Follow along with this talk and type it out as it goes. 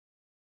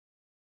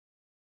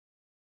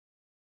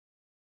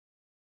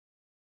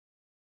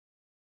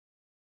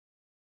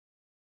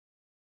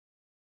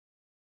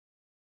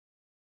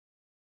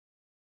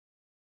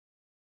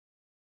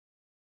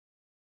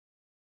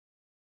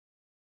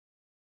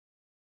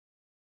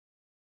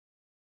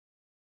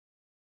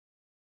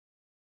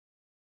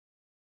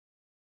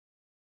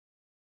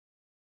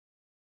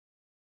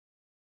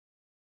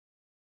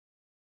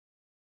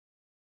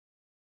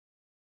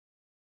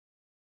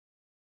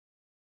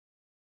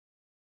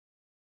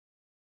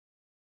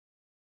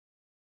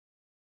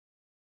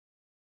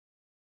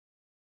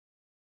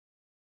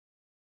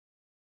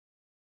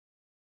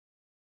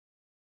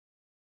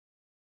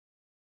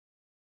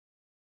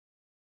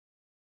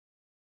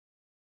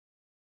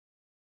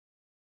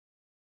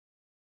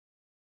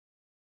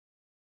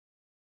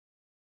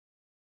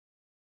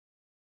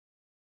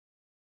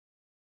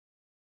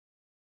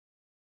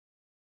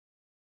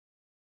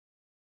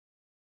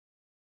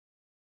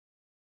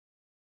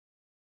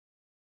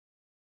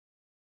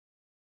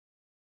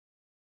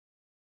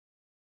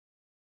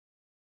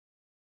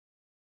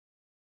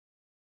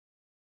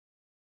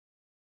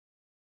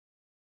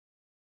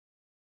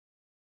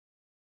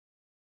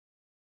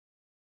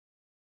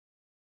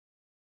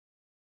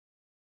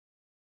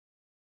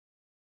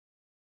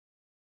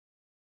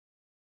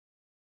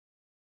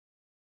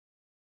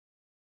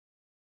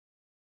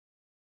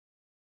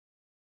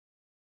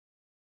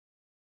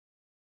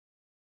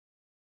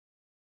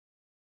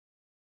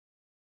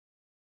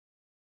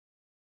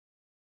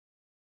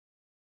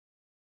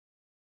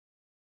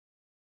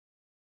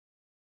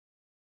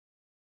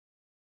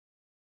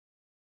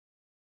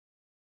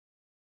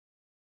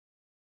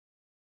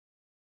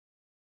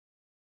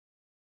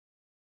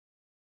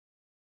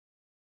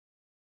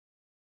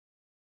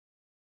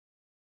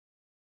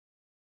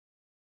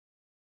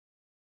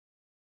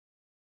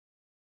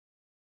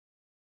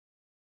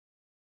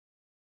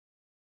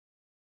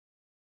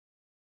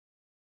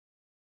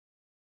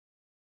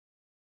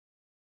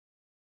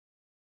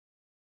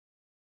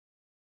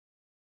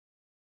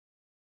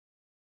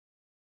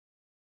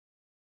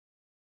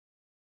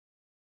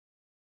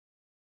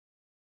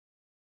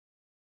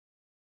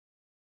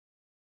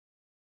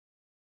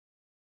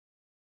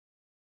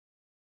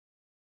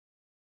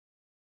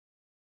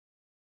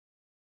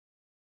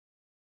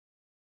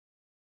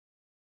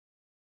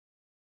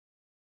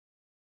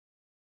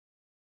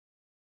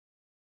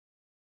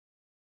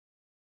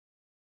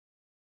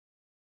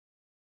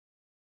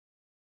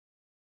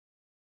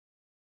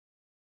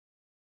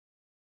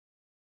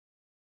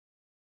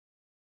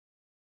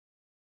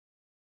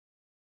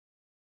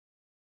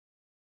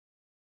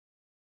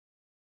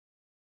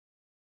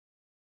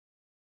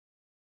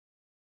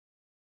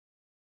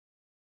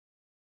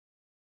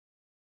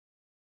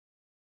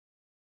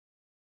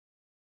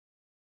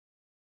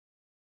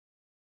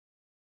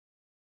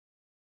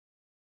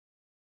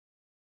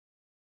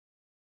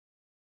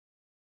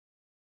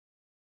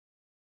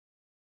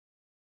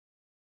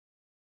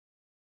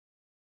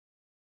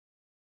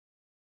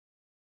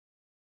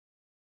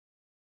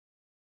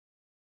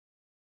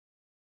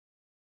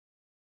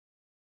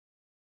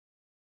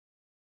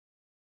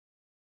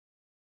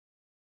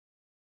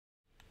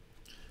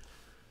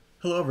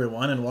Hello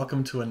everyone and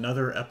welcome to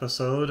another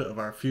episode of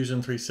our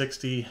Fusion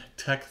 360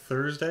 Tech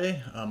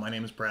Thursday. My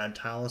name is Brad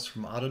Tallis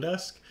from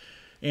Autodesk,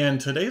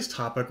 and today's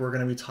topic we're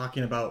going to be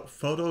talking about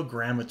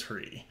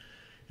photogrammetry.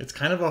 It's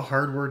kind of a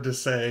hard word to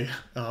say,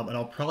 and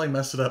I'll probably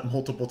mess it up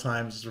multiple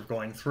times as we're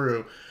going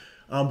through,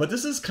 but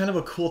this is kind of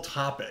a cool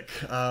topic.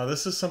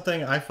 This is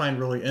something I find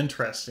really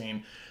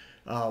interesting,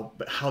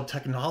 how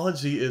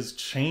technology is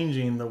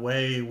changing the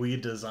way we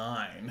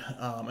design.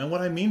 And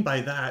what I mean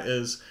by that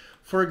is,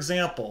 for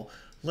example,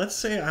 let's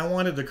say I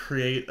wanted to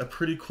create a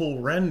pretty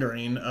cool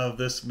rendering of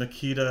this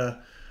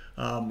Makita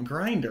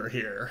grinder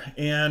here.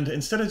 And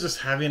instead of just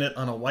having it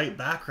on a white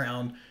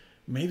background,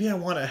 maybe I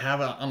want to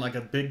have it on like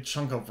a big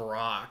chunk of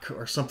rock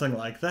or something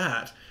like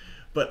that.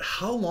 But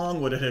how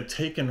long would it have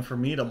taken for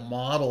me to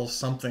model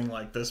something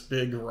like this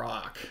big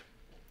rock?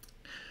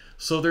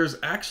 So there's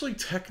actually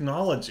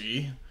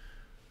technology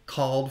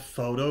called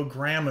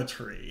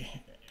photogrammetry.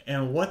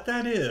 And what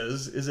that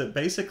is it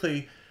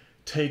basically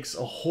takes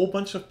a whole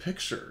bunch of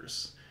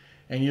pictures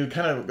and you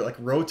kind of like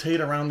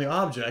rotate around the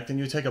object and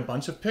you take a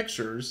bunch of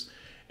pictures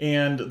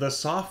and the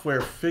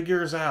software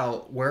figures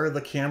out where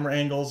the camera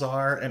angles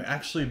are and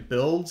actually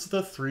builds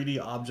the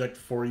 3D object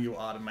for you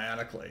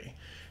automatically.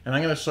 And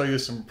I'm going to show you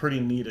some pretty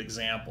neat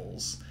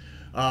examples.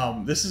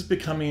 This is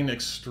becoming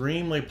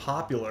extremely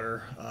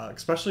popular,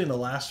 especially in the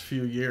last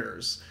few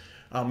years.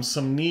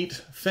 Some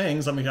neat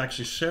things, let me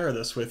actually share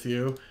this with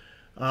you.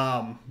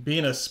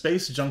 Being a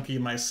space junkie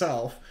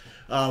myself,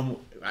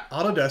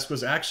 Autodesk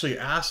was actually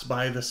asked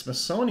by the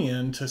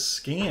Smithsonian to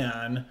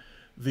scan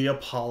the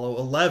Apollo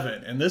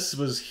 11, and this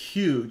was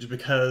huge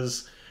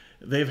because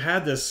they've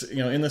had this,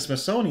 in the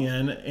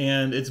Smithsonian,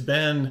 and it's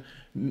been,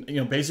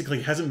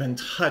 basically hasn't been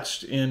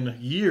touched in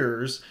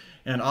years,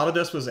 and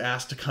Autodesk was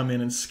asked to come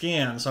in and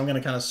scan. So I'm going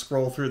to kind of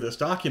scroll through this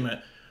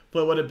document,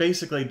 but what it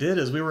basically did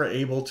is we were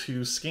able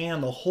to scan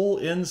the whole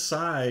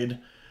inside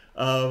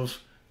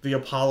of the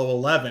Apollo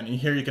 11, and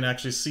here you can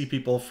actually see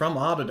people from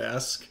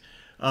Autodesk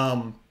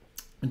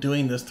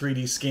doing this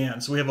 3D scan.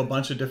 So we have a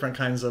bunch of different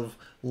kinds of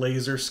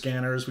laser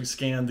scanners. We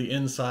scan the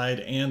inside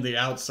and the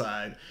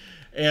outside.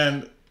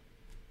 And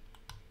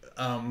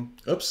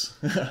oops,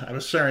 I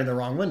was sharing the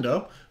wrong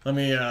window. Let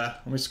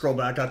me scroll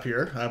back up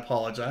here. I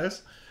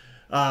apologize.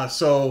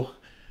 So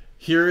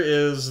here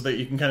is that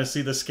you can kind of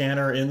see the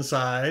scanner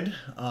inside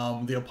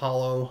the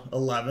Apollo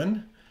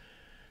 11,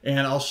 and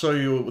I'll show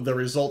you the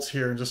results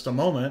here in just a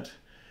moment.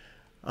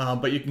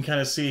 But you can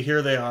kind of see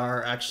here they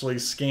are actually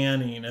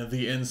scanning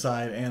the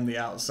inside and the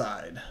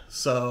outside.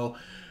 So,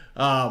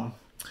 okay,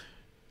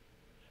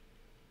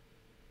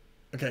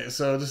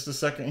 so just a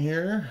second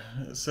here.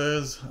 It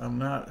says I'm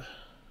not...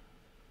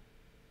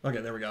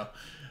 Okay, there we go.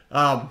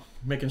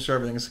 Making sure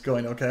everything's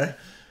going okay.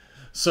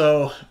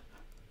 So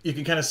you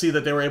can kind of see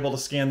that they were able to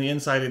scan the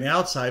inside and the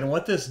outside. And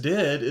what this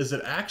did is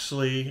it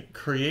actually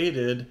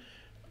created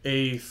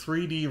a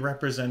 3D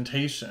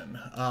representation.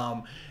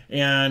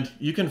 And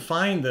you can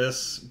find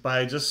this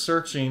by just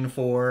searching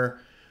for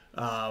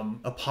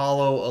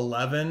Apollo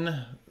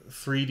 11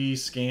 3D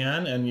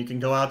scan, and you can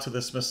go out to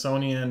the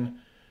Smithsonian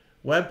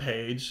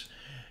webpage,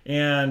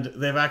 and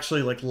they've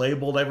actually like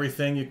labeled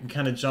everything. You can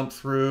kind of jump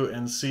through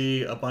and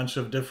see a bunch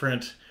of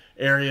different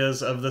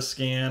areas of the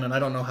scan, and I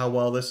don't know how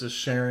well this is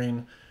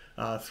sharing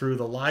through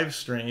the live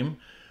stream,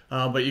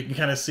 but you can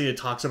kind of see it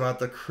talks about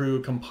the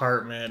crew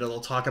compartment.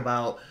 It'll talk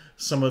about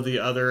some of the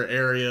other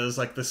areas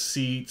like the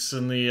seats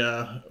and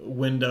the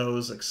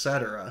windows,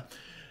 etc.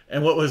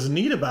 And what was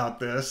neat about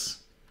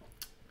this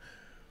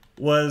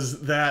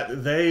was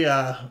that they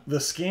the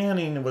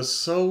scanning was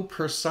so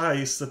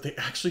precise that they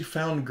actually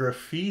found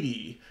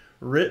graffiti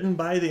written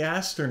by the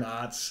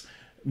astronauts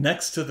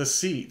next to the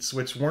seats,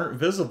 which weren't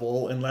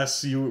visible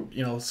unless you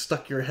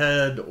stuck your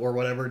head or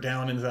whatever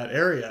down into that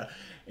area.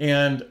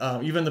 And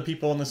even the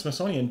people in the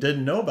Smithsonian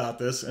didn't know about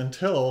this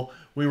until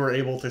we were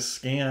able to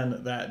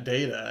scan that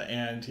data,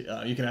 and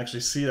you can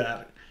actually see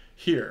that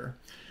here.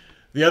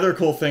 The other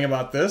cool thing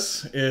about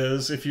this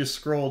is if you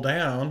scroll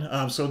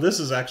down, so this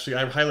is actually,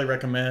 I highly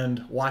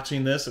recommend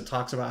watching this. It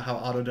talks about how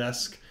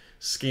Autodesk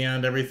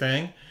scanned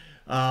everything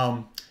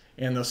and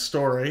the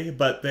story,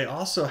 but they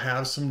also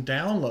have some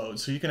downloads.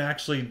 So you can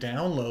actually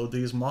download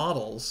these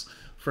models,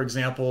 for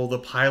example, the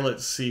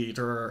pilot seat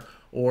or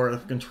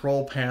the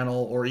control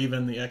panel, or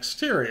even the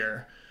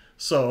exterior.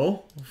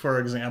 So, for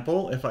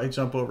example, if I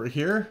jump over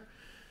here,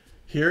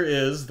 here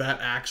is that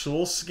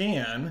actual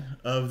scan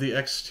of the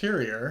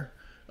exterior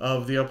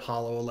of the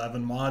Apollo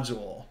 11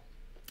 module.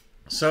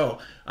 So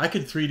I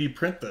could 3D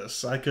print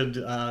this. I could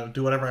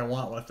do whatever I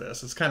want with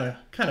this. It's kind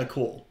of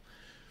cool.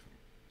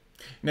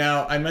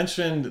 Now, I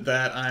mentioned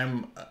that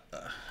I'm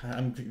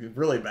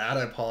really bad.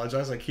 I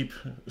apologize. I keep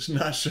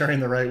not sharing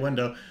the right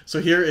window.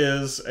 So here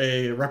is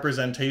a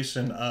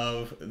representation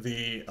of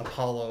the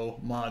Apollo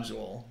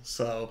module.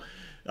 So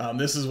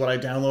this is what I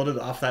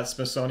downloaded off that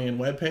Smithsonian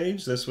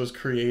webpage. This was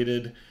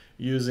created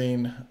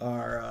using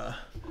our,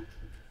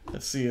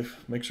 let's see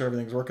make sure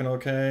everything's working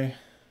okay.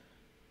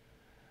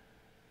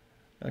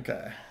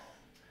 Okay.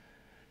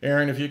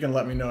 Aaron, if you can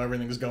let me know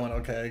everything's going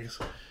okay.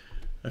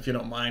 if you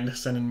don't mind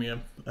sending me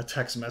a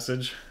text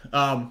message.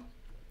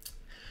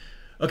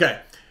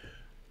 Okay,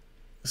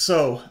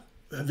 so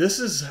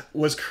this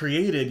was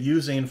created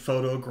using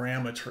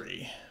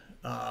photogrammetry.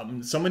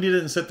 Somebody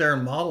didn't sit there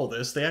and model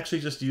this. They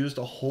actually just used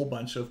a whole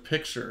bunch of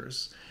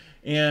pictures.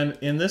 And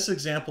in this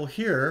example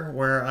here,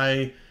 where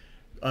I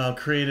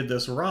created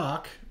this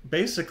rock,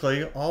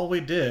 basically all we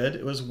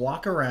did was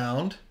walk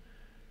around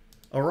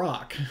a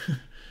rock.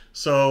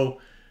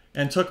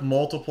 And took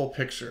multiple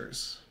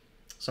pictures.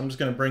 So I'm just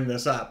going to bring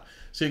this up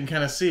so you can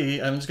kind of see.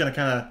 I'm just going to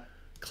kind of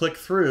click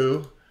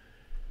through.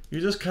 You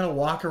just kind of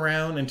walk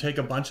around and take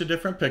a bunch of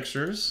different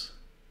pictures,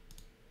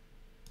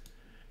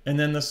 and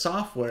then the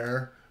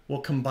software will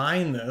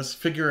combine this,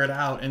 figure it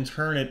out, and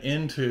turn it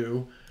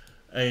into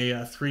a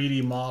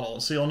 3D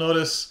model. So you'll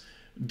notice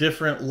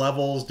different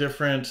levels,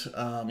 different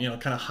kind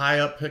of high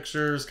up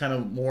pictures, kind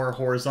of more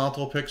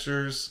horizontal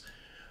pictures,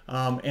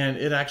 and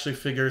it actually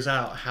figures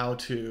out how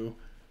to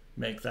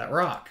make that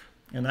rock.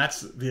 And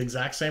that's the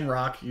exact same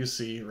rock you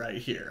see right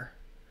here.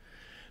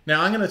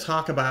 Now I'm going to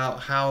talk about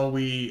how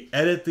we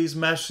edit these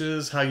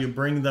meshes, how you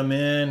bring them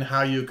in,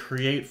 how you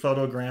create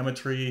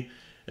photogrammetry,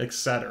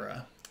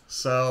 etc.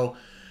 So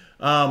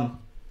let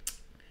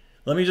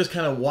me just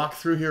kind of walk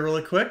through here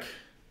really quick.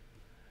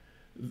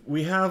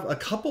 We have a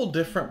couple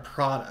different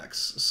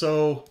products.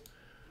 So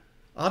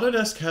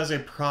Autodesk has a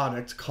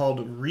product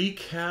called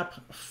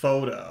Recap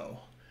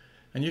Photo.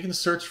 And you can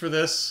search for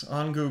this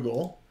on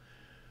Google.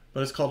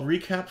 But it's called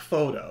Recap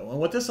Photo. And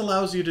what this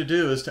allows you to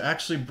do is to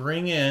actually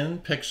bring in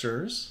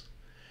pictures,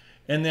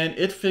 and then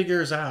it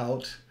figures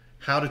out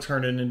how to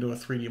turn it into a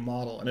 3D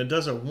model. And it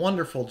does a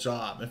wonderful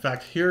job. In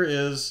fact, here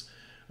is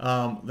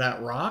that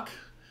rock.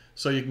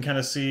 So you can kind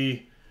of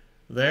see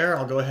there.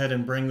 I'll go ahead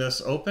and bring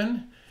this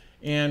open.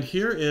 And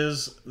here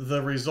is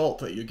the result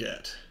that you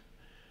get.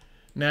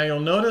 Now you'll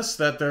notice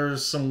that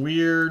there's some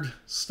weird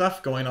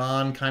stuff going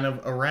on kind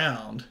of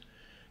around.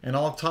 And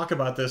I'll talk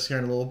about this here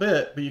in a little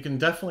bit, but you can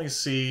definitely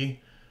see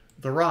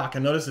the rock.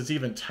 And notice it's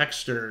even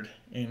textured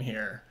in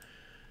here.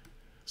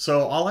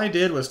 So all I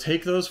did was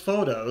take those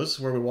photos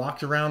where we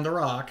walked around the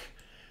rock,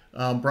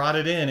 brought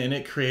it in, and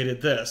it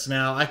created this.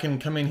 Now I can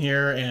come in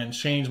here and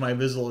change my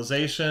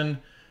visualization.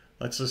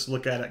 Let's just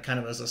look at it kind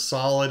of as a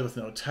solid with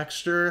no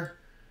texture.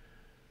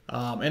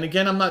 And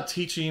again, I'm not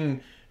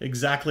teaching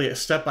exactly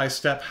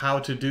step-by-step how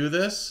to do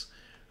this.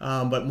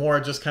 But more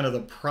just kind of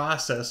the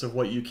process of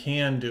what you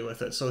can do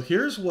with it. So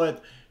here's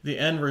what the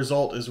end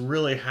result is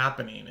really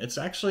happening. It's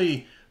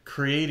actually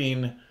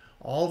creating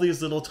all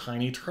these little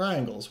tiny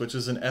triangles, which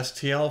is an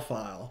STL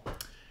file.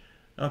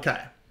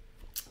 Okay.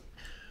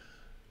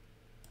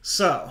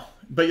 So,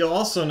 but you'll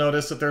also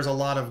notice that there's a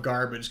lot of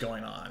garbage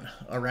going on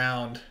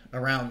around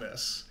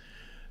this.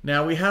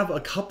 Now we have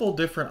a couple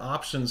different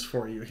options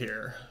for you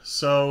here.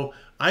 So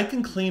I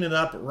can clean it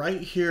up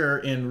right here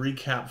in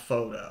Recap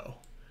Photo,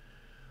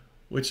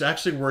 which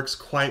actually works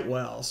quite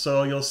well.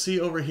 So you'll see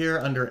over here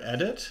under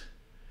Edit,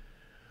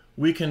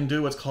 we can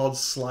do what's called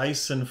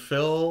Slice and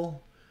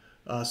Fill,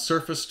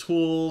 Surface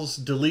Tools,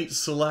 Delete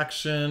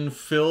Selection,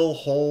 Fill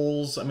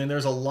Holes. I mean,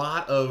 there's a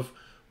lot of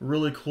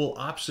really cool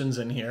options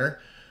in here.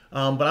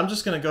 But I'm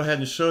just gonna go ahead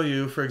and show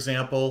you, for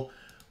example,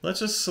 let's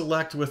just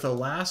select with a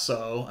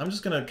lasso. I'm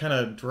just gonna kind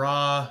of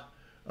draw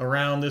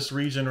around this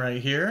region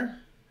right here,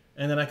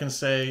 and then I can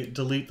say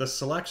delete the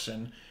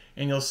selection,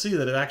 and you'll see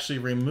that it actually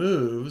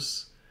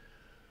removes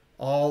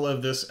all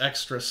of this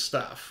extra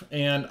stuff.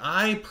 And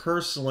I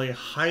personally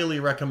highly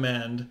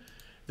recommend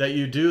that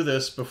you do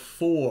this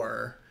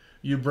before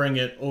you bring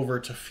it over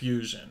to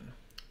Fusion.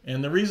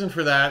 And the reason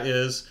for that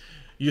is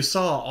you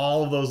saw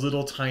all of those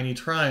little tiny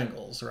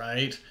triangles,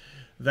 right?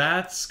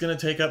 That's going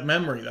to take up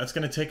memory. That's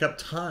going to take up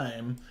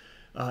time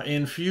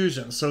in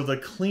Fusion. So the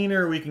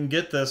cleaner we can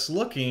get this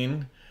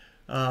looking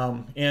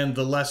and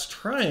the less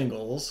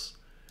triangles,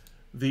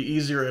 the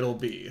easier it'll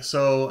be.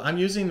 So I'm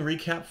using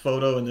Recap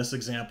Photo in this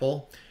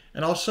example.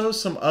 And I'll show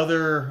some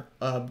other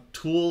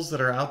tools that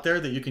are out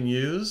there that you can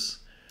use.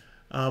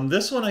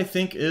 This one I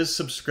think is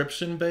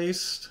subscription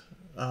based,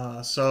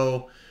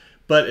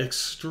 but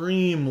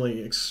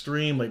extremely,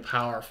 extremely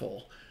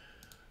powerful.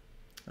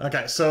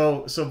 Okay,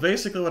 so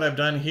basically what I've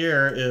done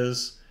here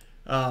is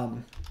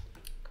I've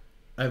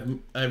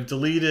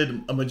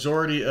deleted a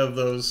majority of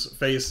those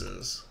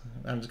faces.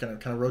 I'm just going to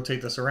kind of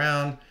rotate this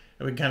around,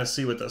 and we can kind of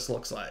see what this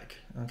looks like.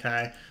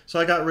 Okay, so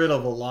I got rid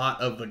of a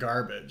lot of the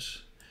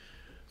garbage.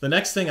 The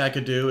next thing I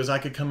could do is I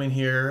could come in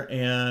here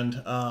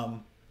and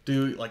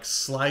do like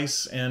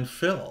slice and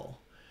fill.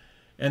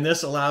 And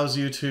this allows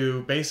you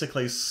to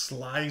basically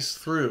slice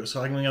through.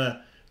 So I'm going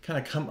to kind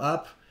of come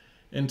up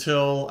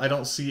until I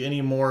don't see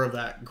any more of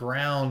that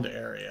ground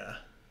area.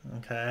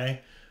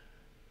 Okay.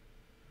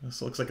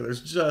 This looks like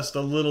there's just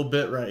a little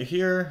bit right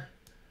here.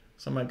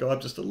 So I might go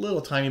up just a little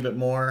tiny bit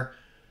more.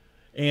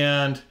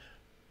 And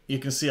you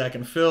can see I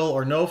can fill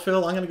or no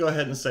fill. I'm going to go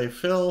ahead and say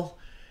fill.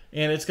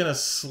 And it's going to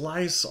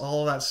slice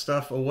all that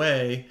stuff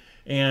away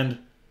and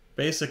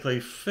basically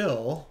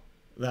fill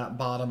that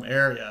bottom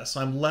area.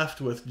 So I'm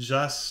left with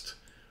just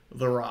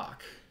the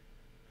rock.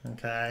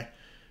 Okay.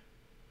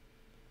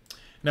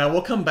 Now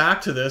we'll come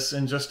back to this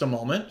in just a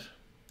moment.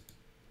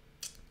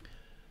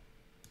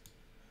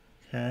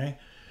 Okay.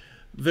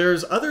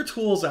 There's other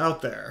tools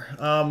out there.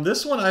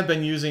 This one I've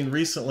been using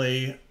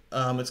recently.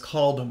 It's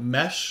called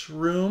Mesh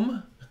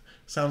Room.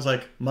 Sounds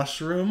like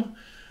mushroom,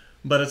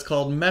 but it's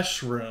called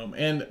Mesh Room,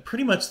 and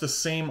pretty much the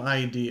same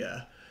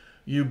idea.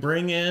 You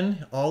bring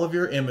in all of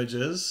your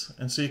images,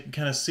 and so you can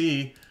kind of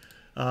see,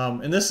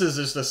 and this is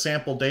just a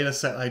sample data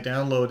set I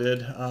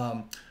downloaded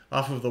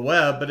off of the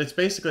web, but it's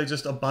basically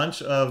just a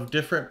bunch of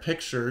different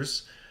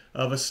pictures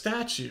of a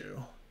statue.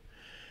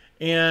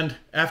 And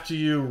after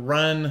you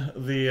run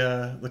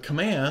the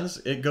commands,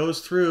 it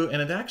goes through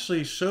and it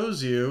actually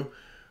shows you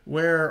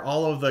where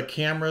all of the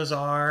cameras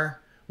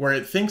are, where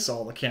it thinks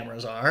all the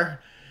cameras are.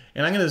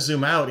 And I'm going to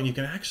zoom out and you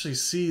can actually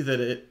see that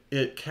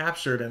it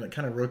captured, and it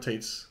kind of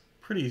rotates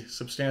pretty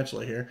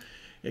substantially here.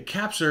 It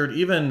captured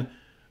even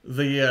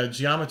the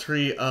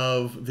geometry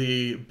of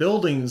the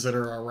buildings that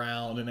are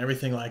around and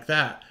everything like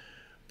that.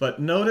 But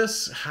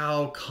notice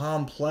how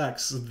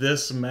complex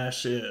this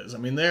mesh is. I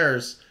mean,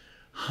 there's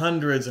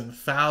hundreds and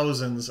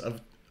thousands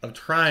of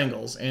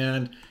triangles,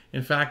 and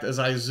in fact, as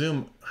I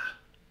zoom,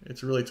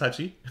 it's really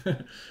touchy.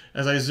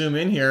 As I zoom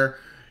in here,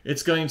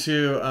 it's going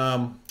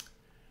to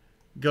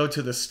go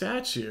to the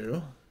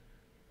statue,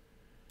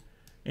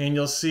 and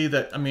you'll see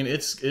that, I mean,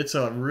 it's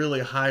a really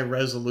high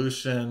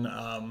resolution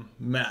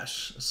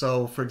mesh.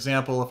 So for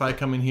example, if I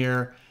come in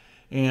here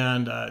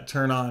and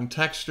turn on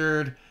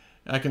textured,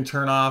 I can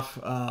turn off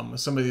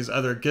some of these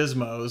other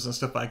gizmos and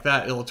stuff like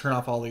that. It'll turn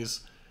off all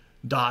these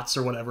dots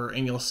or whatever,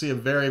 and you'll see a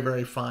very,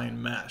 very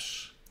fine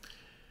mesh.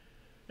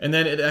 And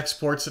then it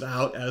exports it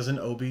out as an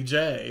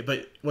OBJ.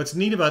 But what's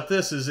neat about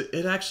this is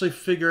it actually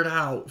figured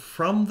out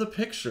from the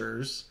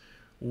pictures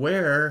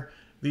where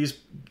these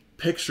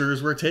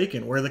pictures were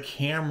taken, where the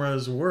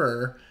cameras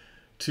were,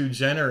 to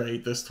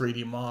generate this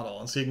 3D model.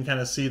 And so you can kind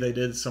of see they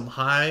did some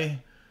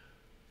high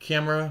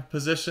camera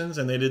positions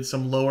and they did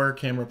some lower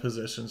camera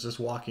positions just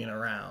walking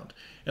around.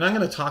 And I'm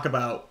going to talk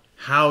about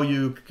how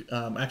you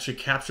actually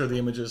capture the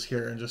images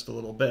here in just a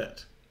little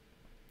bit.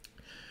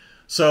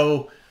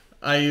 So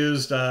I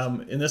used,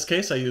 in this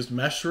case, I used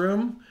Mesh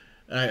Room.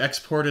 I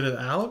exported it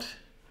out,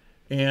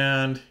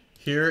 and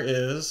here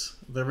is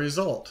the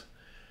result.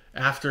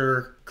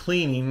 After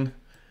cleaning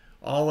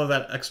all of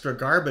that extra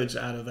garbage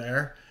out of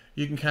there,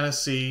 you can kind of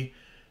see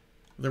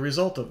the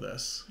result of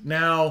this.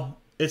 Now,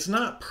 it's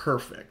not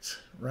perfect,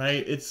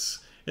 right? It's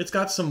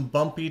got some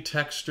bumpy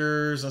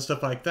textures and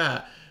stuff like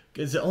that.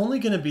 It's only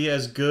going to be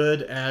as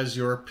good as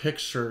your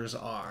pictures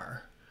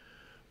are.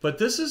 But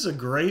this is a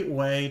great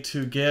way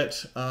to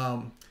get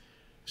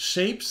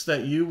shapes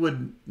that you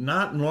would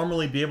not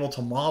normally be able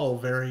to model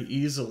very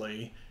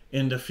easily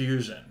into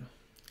Fusion.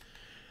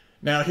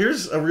 Now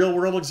here's a real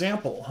world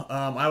example.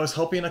 I was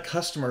helping a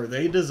customer.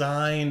 They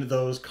designed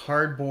those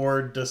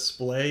cardboard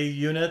display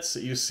units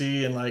that you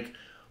see in like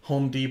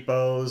Home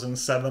Depots and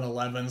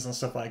 7-Elevens and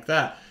stuff like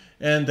that.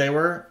 And they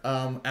were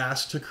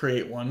asked to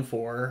create one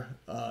for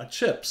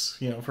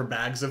chips, for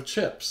bags of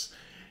chips.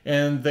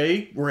 And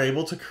they were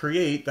able to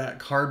create that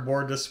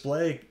cardboard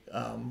display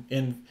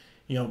in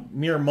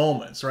mere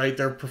moments, right?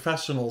 They're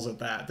professionals at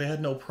that. They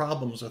had no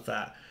problems with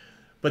that.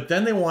 But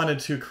then they wanted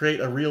to create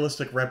a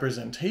realistic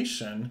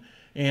representation,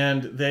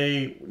 and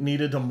they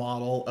needed to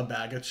model a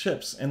bag of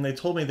chips. And they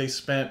told me they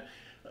spent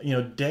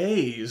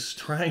days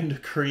trying to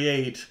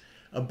create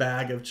a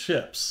bag of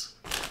chips,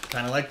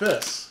 kind of like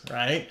this,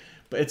 right?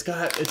 But it's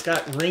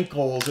got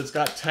wrinkles, it's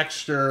got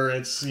texture,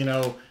 it's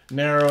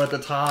narrow at the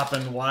top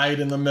and wide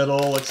in the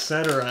middle,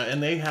 etc.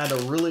 And they had a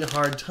really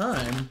hard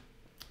time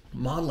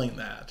modeling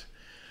that.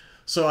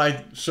 So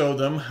I showed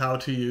them how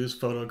to use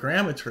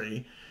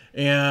photogrammetry,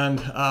 and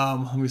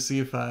let me see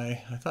if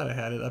I thought I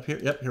had it up here.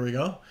 Yep, here we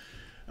go.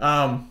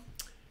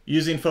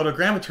 Using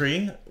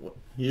photogrammetry,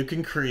 you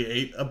can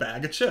create a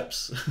bag of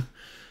chips.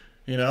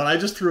 And I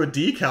just threw a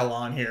decal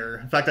on here.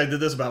 In fact, I did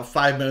this about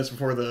 5 minutes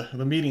before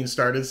the meeting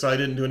started, so I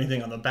didn't do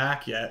anything on the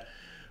back yet.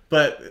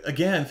 But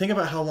again, think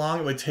about how long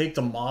it would take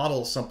to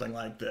model something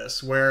like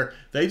this, where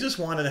they just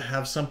wanted to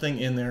have something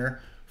in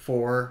there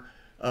for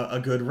a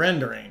good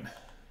rendering.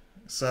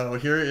 So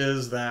here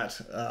is that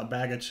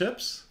bag of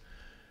chips.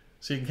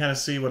 So you can kind of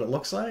see what it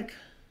looks like.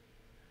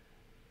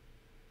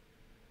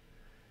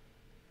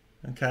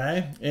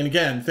 Okay, and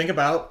again, think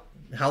about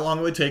how long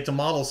it would take to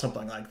model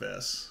something like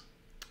this.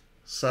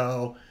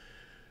 So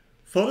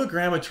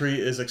photogrammetry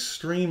is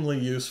extremely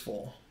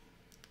useful.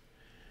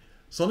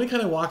 So let me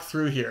kind of walk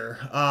through here.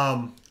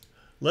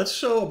 Let's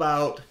show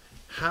about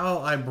how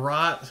I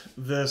brought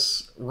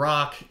this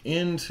rock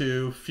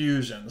into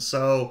Fusion.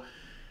 So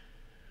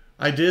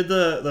I did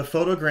the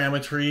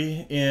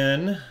photogrammetry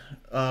in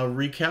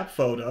Recap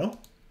Photo.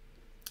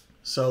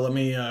 So let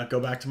me go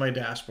back to my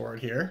dashboard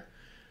here.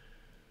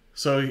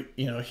 So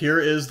here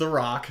is the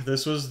rock.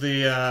 This was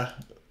the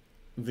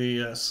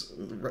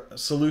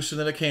solution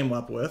that it came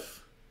up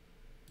with.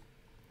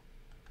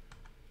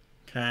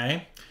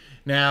 Okay.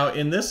 Now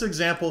in this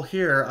example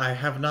here, I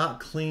have not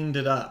cleaned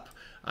it up.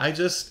 I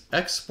just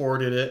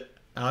exported it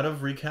out of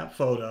Recap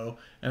Photo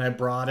and I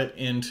brought it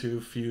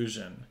into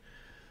Fusion.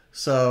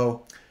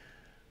 So,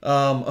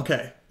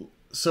 okay.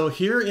 So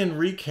here in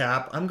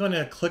Recap, I'm going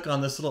to click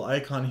on this little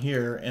icon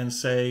here and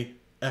say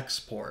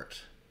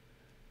Export.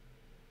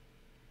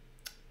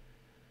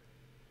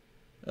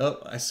 Oh,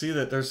 I see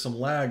that there's some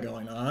lag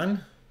going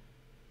on.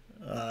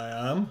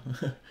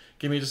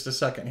 Give me just a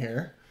second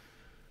here.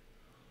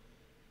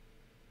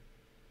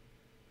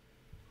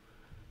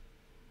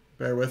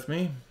 Bear with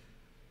me.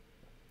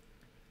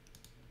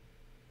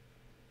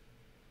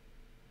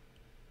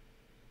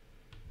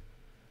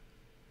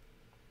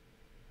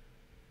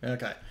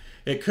 Okay.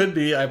 It could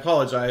be, I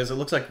apologize, it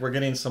looks like we're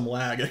getting some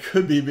lag. It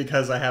could be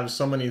because I have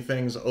so many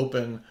things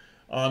open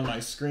on my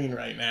screen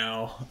right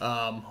now.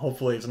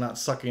 Hopefully it's not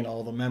sucking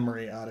all the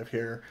memory out of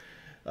here.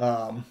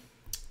 Wow.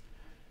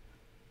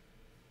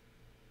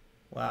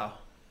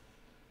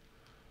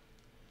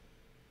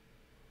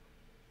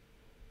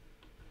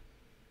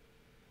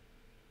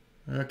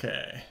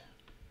 Okay.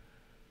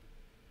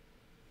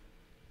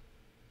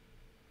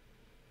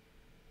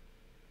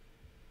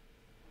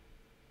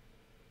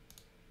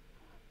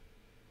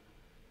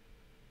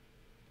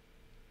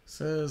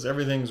 Says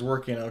everything's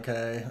working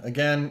okay.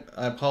 Again,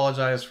 I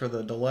apologize for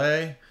the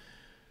delay.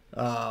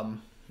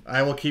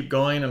 I will keep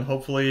going and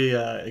hopefully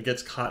it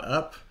gets caught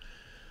up.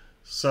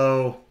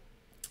 So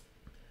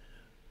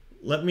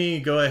let me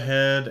go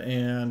ahead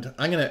and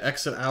I'm going to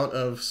exit out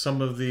of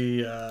some of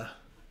the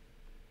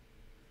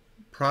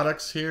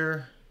products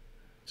here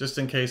just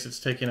in case it's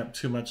taking up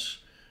too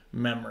much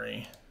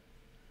memory.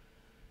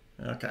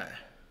 Okay.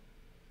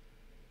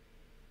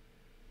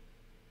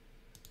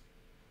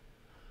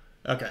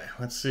 Okay,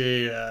 let's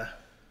see where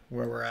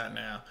we're at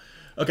now.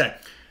 Okay,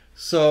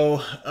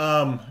 so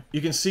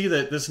you can see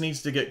that this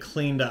needs to get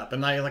cleaned up.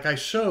 And like I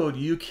showed,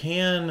 you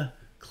can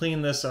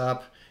clean this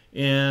up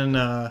in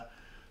the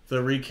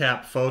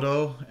Recap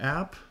Photo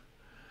app.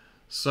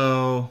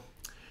 So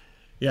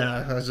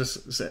yeah,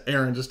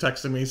 Aaron just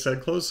texted me,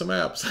 said close some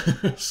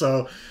apps.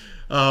 So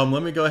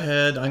let me go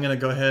ahead. I'm going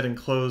to go ahead and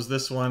close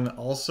this one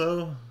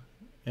also.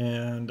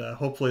 And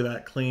hopefully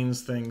that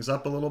cleans things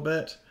up a little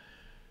bit.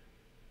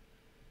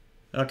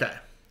 Okay.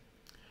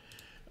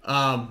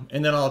 And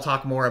then I'll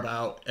talk more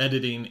about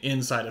editing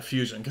inside of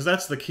Fusion because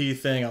that's the key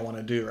thing I want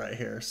to do right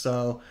here.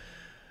 So,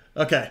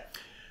 okay.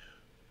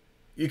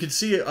 You can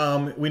see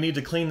we need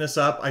to clean this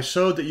up. I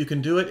showed that you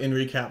can do it in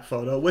Recap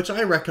Photo, which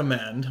I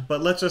recommend,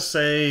 but let's just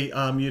say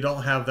you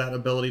don't have that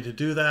ability to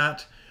do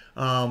that.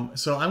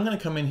 So I'm going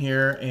to come in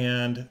here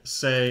and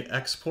say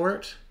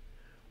Export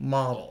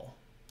Model.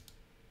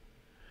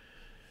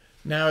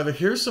 Now,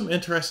 here's some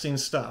interesting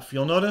stuff.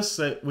 You'll notice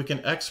that we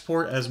can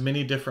export as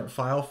many different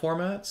file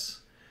formats.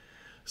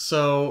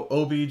 So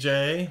OBJ,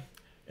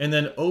 and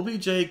then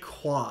OBJ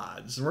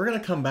quads. And we're going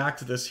to come back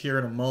to this here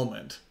in a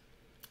moment.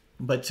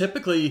 But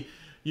typically,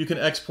 you can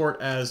export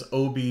as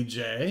OBJ.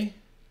 And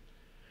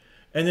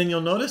then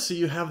you'll notice that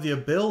you have the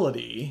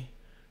ability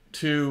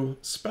to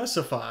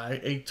specify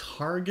a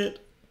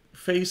target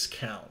face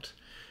count.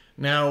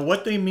 Now,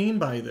 what they mean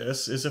by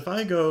this is if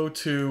I go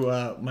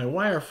to my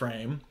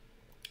wireframe,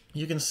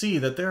 you can see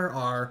that there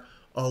are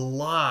a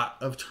lot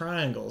of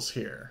triangles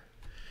here.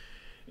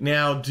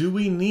 Now, do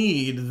we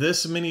need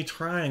this many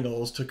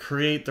triangles to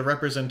create the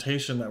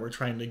representation that we're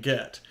trying to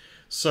get?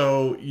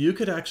 So you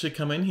could actually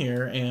come in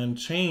here and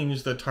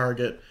change the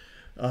target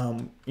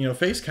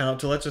face count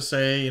to, let's just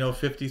say,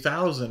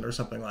 50,000 or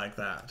something like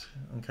that.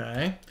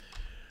 Okay.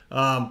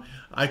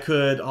 I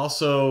could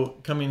also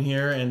come in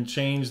here and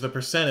change the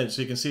percentage.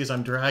 So you can see as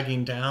I'm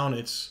dragging down,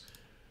 it's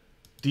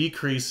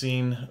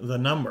decreasing the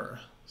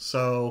number.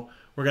 So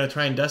we're going to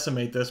try and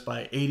decimate this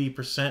by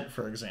 80%,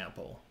 for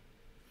example.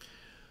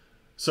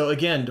 So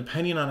again,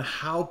 depending on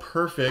how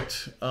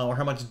perfect or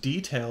how much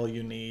detail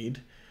you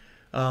need,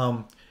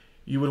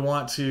 you would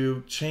want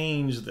to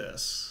change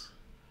this.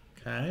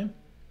 Okay.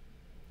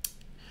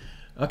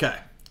 Okay.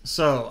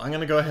 So I'm going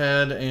to go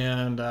ahead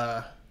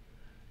and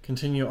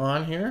continue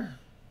on here.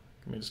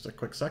 Give me just a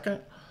quick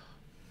second.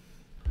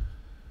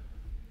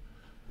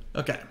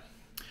 Okay.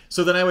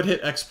 So then I would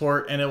hit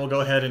export and it will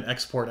go ahead and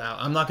export out.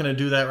 I'm not going to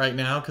do that right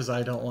now because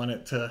I don't want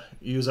it to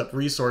use up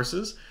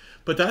resources,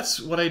 but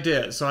that's what I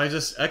did. So I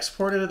just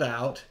exported it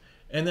out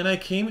and then I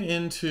came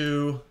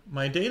into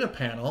my data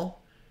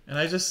panel and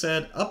I just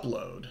said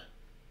upload.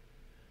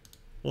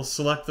 We'll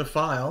select the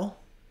file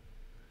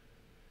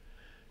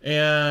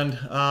and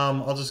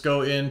I'll just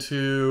go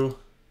into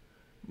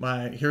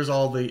here's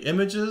all the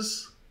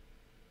images.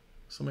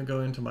 So let me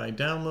go into my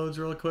downloads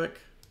real quick.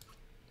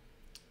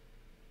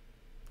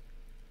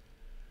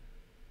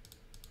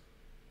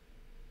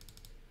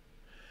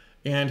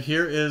 And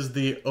here is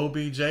the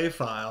OBJ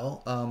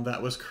file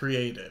that was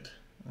created.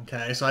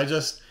 Okay, so and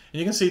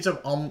you can see it's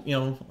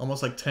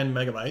almost like 10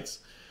 megabytes.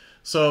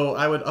 So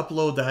I would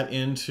upload that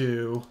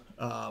into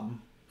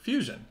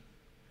Fusion.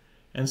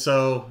 And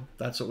so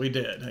that's what we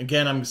did.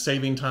 Again, I'm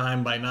saving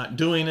time by not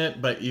doing it,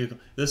 but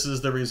this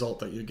is the result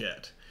that you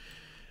get.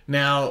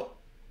 Now,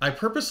 I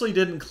purposely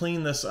didn't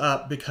clean this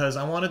up because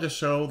I wanted to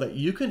show that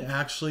you can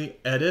actually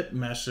edit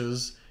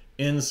meshes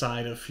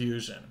inside of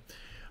Fusion.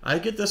 I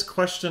get this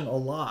question a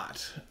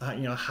lot.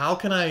 How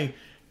can I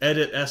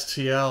edit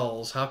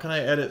STLs? How can I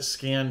edit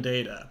scan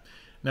data?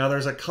 Now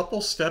there's a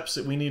couple steps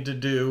that we need to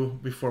do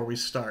before we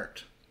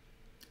start.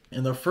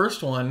 And the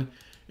first one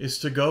is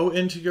to go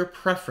into your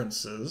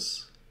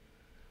preferences.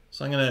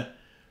 So I'm going to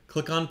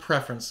click on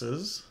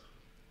preferences.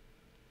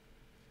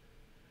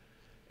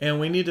 And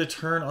we need to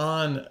turn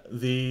on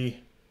the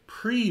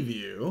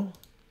preview.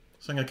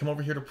 So I'm going to come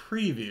over here to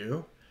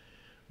preview.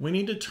 We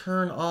need to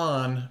turn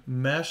on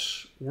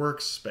Mesh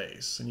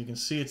Workspace. And you can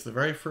see it's the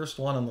very first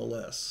one on the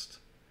list.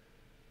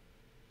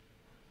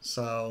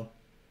 So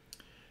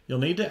you'll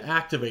need to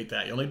activate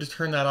that. You'll need to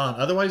turn that on.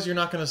 Otherwise, you're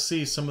not going to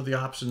see some of the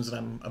options that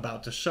I'm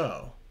about to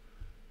show.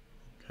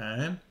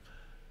 Okay.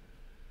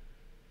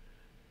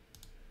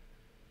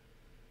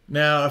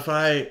 Now, if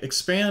I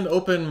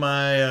open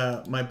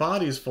my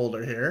bodies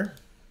folder here,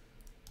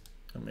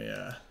 let me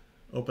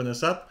open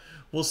this up.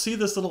 We'll see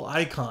this little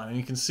icon, and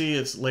you can see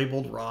it's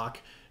labeled rock.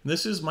 And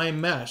this is my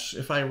mesh.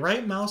 If I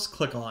right mouse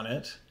click on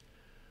it,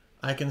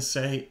 I can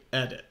say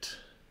edit.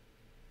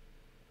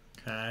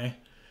 Okay.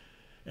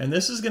 And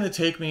this is going to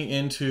take me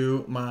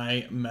into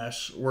my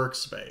mesh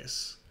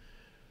workspace.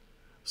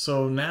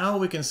 So now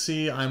we can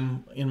see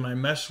I'm in my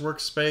mesh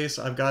workspace.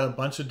 I've got a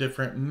bunch of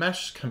different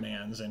mesh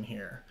commands in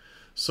here.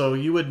 So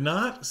you would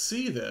not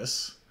see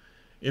this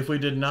if we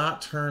did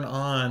not turn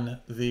on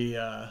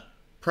the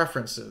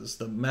preferences,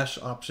 the mesh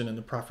option in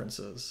the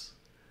preferences.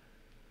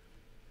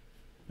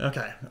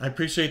 Okay, I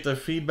appreciate the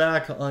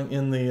feedback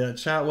in the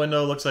chat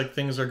window. Looks like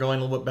things are going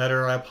a little bit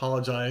better. I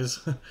apologize.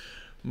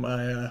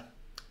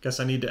 Guess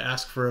I need to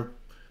ask for a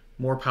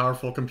more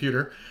powerful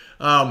computer.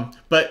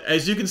 But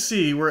as you can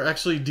see, we're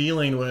actually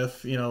dealing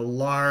with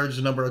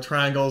large number of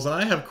triangles, and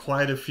I have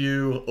quite a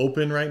few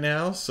open right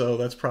now, so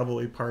that's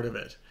probably part of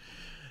it.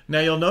 Now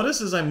you'll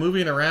notice as I'm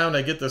moving around,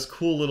 I get this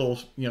cool little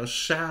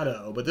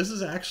shadow, but this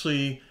is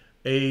actually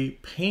a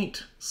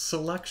paint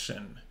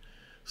selection.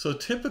 So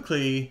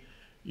typically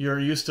you're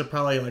used to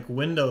probably like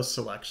window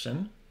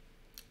selection,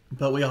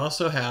 but we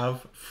also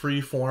have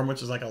freeform,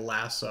 which is like a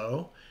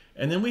lasso,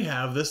 and then we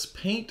have this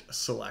paint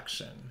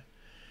selection.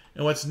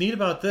 And what's neat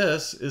about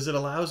this is it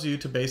allows you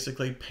to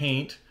basically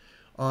paint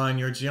on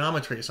your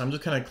geometry. So I'm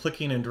just kind of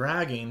clicking and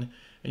dragging,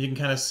 and you can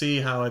kind of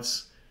see how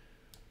it's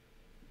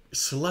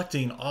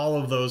selecting all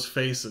of those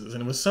faces.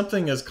 And with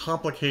something as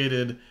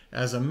complicated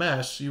as a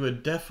mesh, you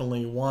would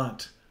definitely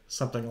want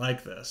something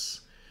like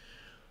this.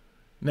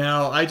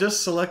 Now, I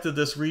just selected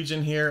this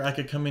region here. I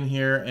could come in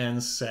here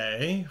and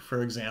say,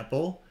 for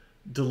example,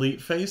 delete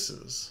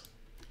faces.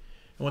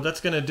 And what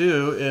that's going to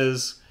do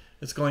is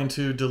it's going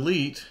to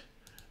delete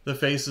the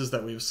faces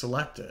that we've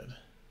selected.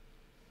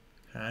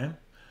 Okay.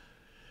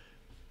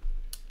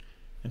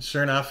 And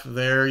sure enough,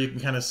 there you can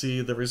kind of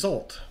see the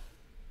result.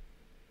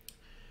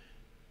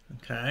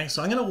 Okay,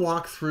 so I'm going to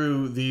walk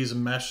through these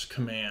mesh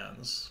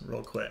commands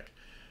real quick.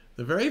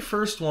 The very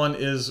first one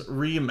is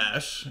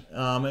remesh.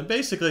 It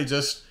basically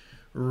just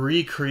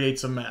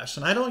recreates a mesh.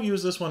 And I don't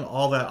use this one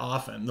all that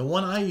often. The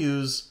one I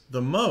use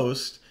the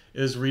most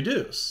is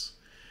reduce.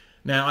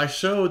 Now, I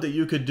showed that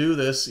you could do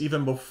this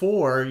even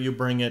before you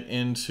bring it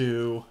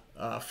into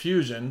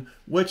Fusion,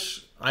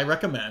 which I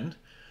recommend.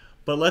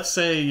 But let's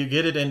say you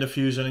get it into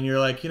Fusion and you're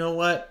like, you know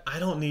what? I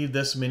don't need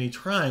this many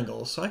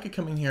triangles. So I could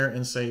come in here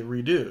and say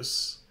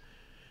reduce.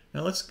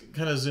 Now let's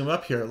kind of zoom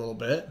up here a little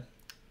bit.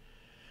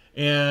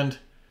 And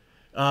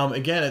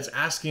again, it's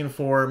asking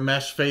for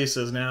mesh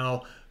faces.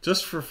 Now,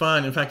 just for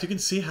fun, in fact, you can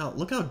see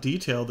look how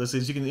detailed this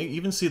is. You can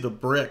even see the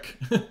brick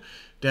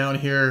down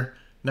here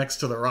next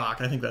to the rock.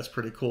 I think that's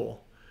pretty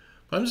cool.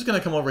 But I'm just going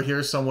to come over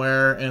here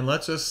somewhere, and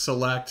let's just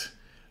select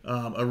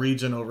a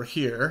region over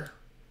here.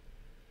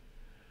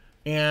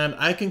 And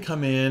I can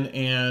come in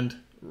and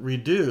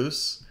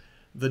reduce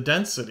the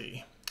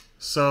density.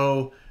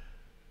 So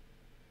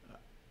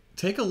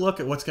take a look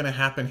at what's going to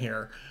happen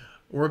here.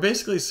 We're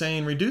basically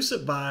saying reduce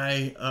it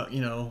by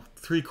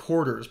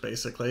 3/4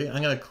 basically.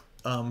 I'm going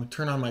to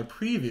turn on my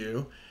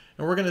preview,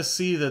 and we're going to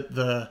see that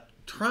the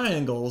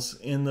triangles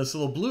in this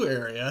little blue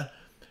area,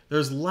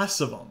 there's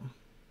less of them,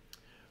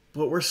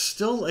 but we're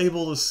still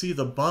able to see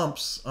the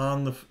bumps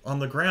on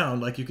the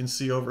ground like you can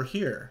see over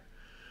here.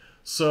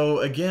 So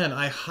again,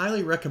 I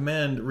highly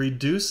recommend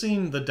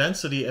reducing the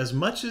density as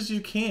much as you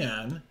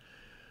can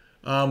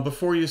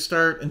until you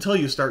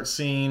start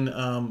seeing,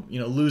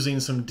 losing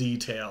some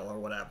detail or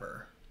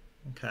whatever.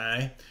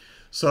 Okay,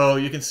 so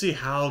you can see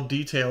how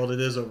detailed it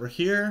is over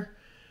here,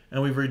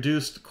 and we've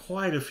reduced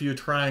quite a few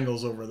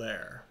triangles over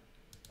there.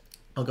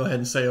 I'll go ahead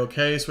and say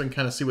OK, so we can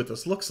kind of see what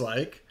this looks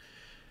like.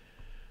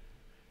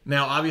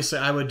 Now, obviously,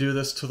 I would do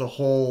this to the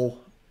whole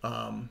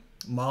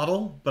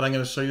model, but I'm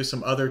going to show you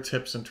some other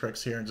tips and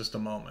tricks here in just a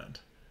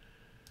moment.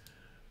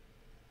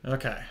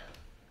 Okay.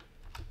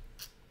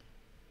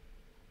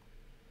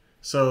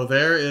 So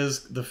there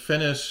is the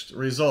finished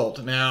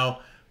result. Now,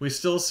 we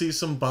still see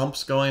some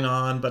bumps going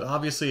on, but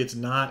obviously it's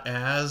not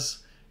as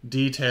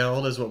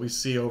detailed as what we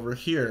see over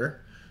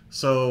here.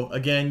 So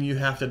again, you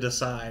have to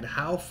decide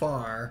how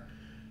far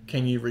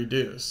can you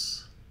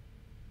reduce.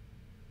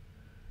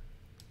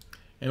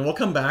 And we'll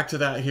come back to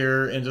that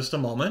here in just a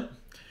moment.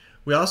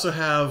 We also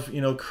have,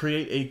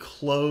 create a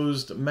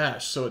closed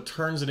mesh, so it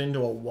turns it into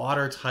a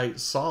watertight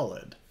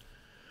solid.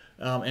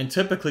 And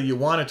typically you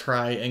want to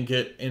try and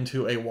get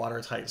into a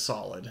watertight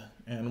solid.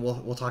 And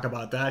we'll talk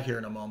about that here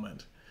in a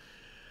moment.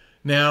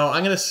 Now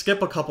I'm going to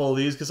skip a couple of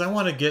these because I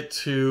want to get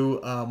to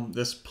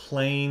this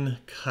plane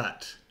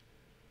cut.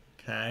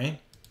 Okay.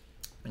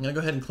 I'm going to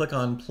go ahead and click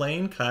on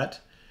plane cut.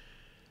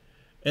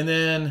 And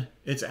then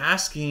it's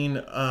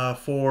asking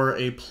for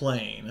a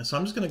plane. So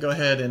I'm just going to go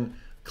ahead and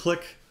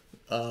click.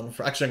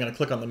 Actually, I'm going to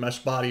click on the mesh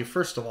body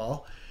first of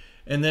all.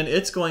 And then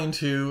it's going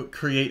to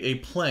create a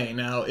plane.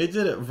 Now, it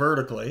did it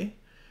vertically,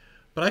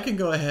 but I can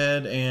go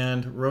ahead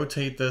and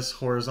rotate this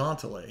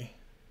horizontally.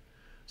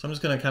 So I'm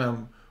just going to kind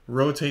of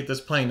rotate this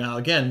plane. Now,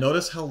 again,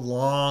 notice how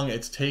long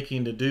it's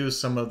taking to do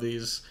some of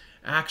these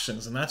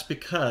actions, and that's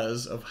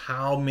because of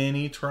how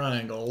many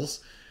triangles.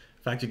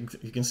 In fact,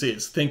 you can see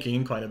it's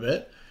thinking quite a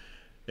bit.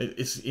 It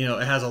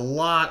has a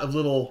lot of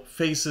little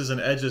faces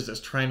and edges it's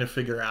trying to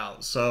figure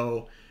out.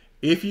 So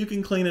if you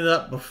can clean it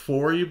up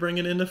before you bring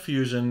it into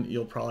Fusion,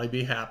 you'll probably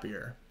be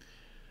happier.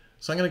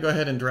 So I'm going to go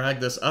ahead and drag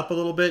this up a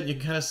little bit. You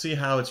can kind of see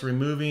how it's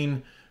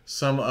removing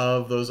some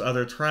of those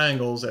other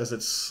triangles as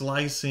it's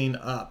slicing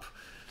up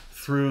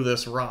through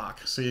this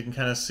rock. So you can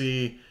kind of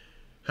see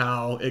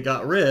how it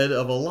got rid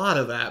of a lot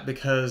of that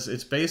because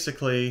it's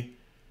basically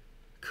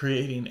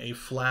creating a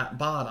flat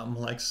bottom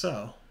like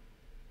so.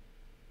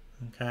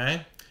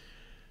 Okay.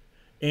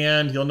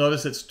 And you'll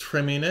notice it's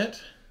trimming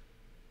it.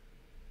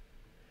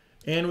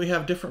 And we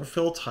have different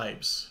fill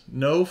types.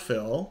 No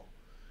fill,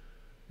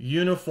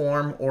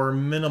 uniform, or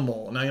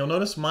minimal. Now you'll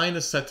notice mine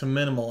is set to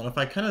minimal. And if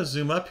I kind of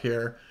zoom up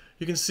here,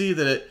 you can see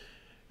that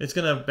it's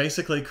going to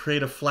basically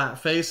create a flat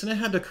face. And it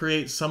had to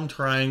create some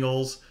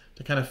triangles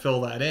to kind of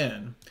fill that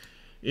in.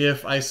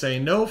 If I say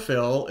no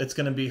fill, it's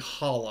going to be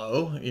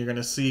hollow. You're going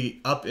to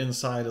see up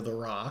inside of the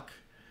rock.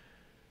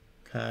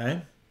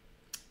 Okay.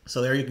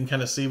 So there you can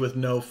kind of see with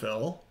no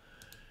fill.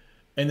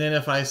 And then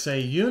if I say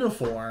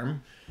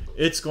uniform,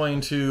 it's going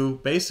to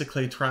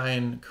basically try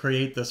and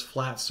create this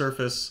flat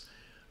surface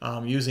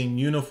using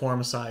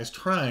uniform sized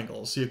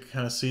triangles. So you can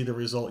kind of see the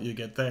result you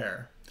get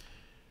there.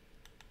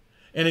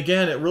 And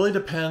again, it really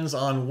depends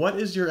on what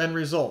is your end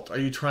result. Are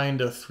you trying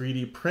to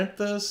 3D print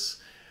this?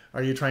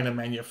 Are you trying to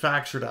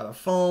manufacture it out of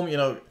foam?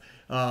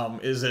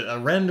 Is it a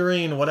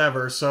rendering,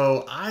 whatever.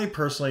 So I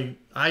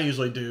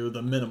usually do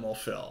the minimal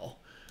fill.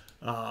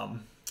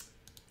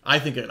 I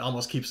think it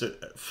almost keeps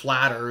it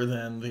flatter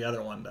than the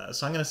other one does.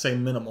 So I'm going to say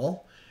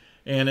minimal,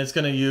 and it's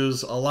going to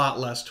use a lot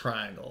less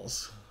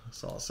triangles.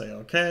 So I'll say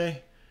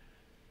okay.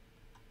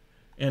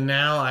 And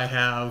now I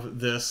have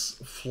this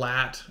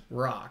flat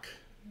rock.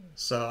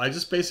 So I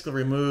just basically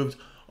removed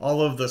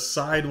all of the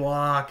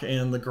sidewalk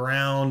and the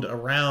ground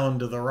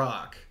around the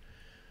rock.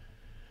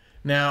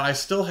 Now I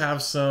still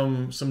have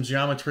some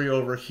geometry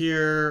over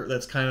here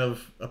that's kind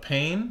of a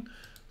pain.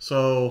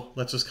 So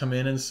let's just come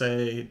in and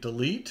say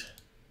delete.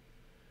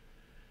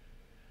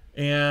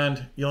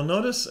 And you'll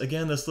notice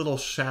again this little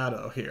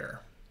shadow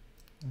here.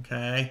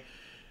 Okay,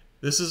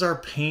 this is our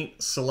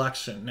paint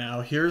selection.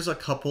 Now here's a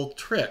couple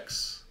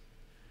tricks.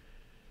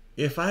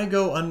 If I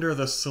go under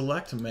the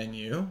select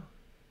menu,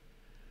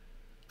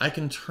 I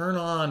can turn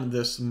on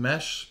this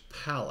mesh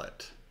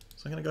palette.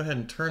 So I'm going to go ahead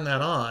and turn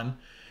that on.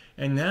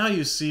 And now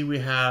you see we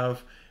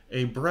have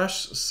a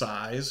brush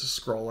size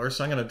scroller.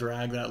 So I'm going to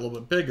drag that a little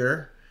bit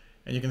bigger.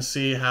 And you can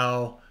see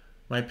how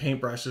my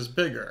paintbrush is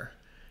bigger.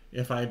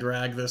 If I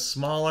drag this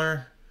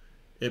smaller,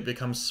 it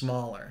becomes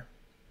smaller.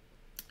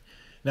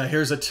 Now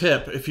here's a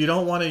tip. If you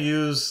don't want to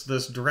use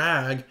this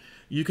drag,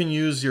 you can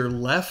use your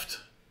left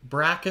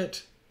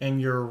bracket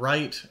and your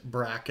right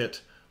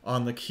bracket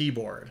on the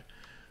keyboard.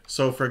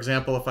 So for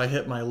example, if I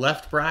hit my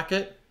left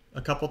bracket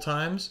a couple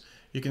times,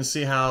 you can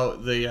see how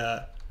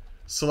the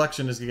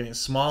selection is getting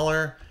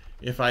smaller.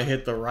 If I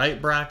hit the right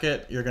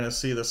bracket, you're going to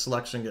see the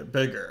selection get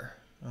bigger.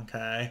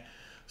 Okay,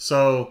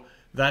 so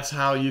that's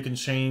how you can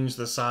change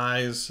the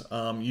size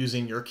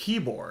using your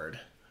keyboard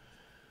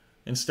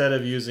instead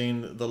of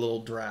using the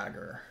little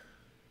dragger.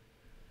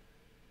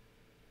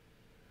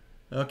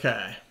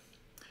 Okay.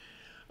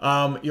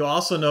 You'll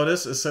also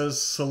notice it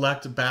says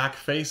select back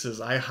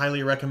faces. I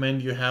highly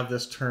recommend you have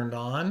this turned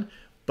on,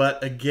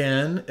 but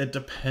again, it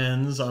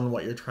depends on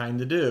what you're trying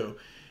to do.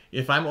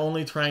 If I'm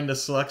only trying to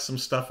select some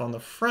stuff on the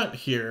front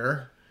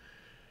here,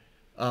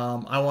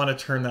 I want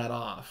to turn that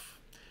off.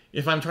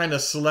 If I'm trying to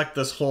select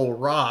this whole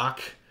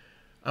rock,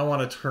 I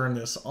want to turn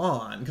this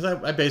on because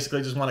I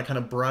basically just want to kind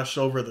of brush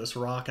over this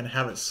rock and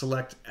have it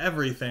select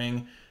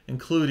everything,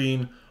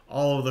 including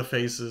all of the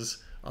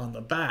faces on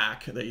the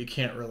back that you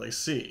can't really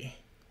see.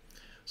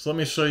 So let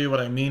me show you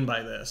what I mean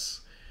by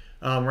this.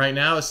 Right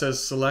now it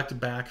says select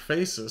back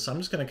faces. So I'm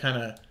just going to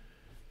kind of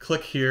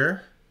click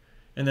here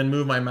and then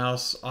move my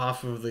mouse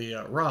off of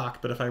the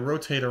rock. But if I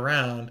rotate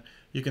around,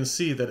 you can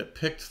see that it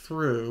picked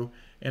through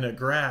and it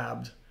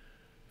grabbed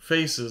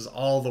faces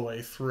all the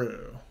way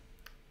through.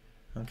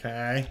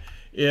 Okay,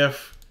 let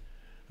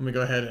me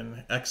go ahead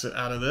and exit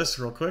out of this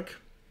real quick.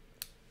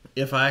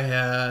 If I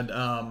had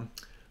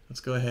Let's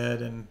go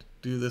ahead and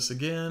do this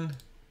again.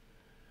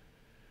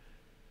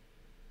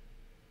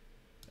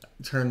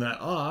 Turn that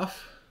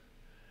off,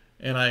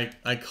 and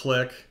I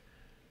click.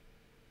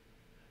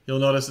 You'll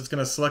notice it's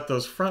going to select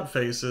those front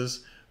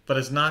faces, but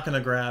it's not going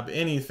to grab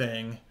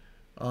anything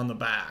on the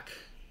back.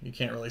 You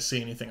can't really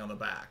see anything on the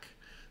back.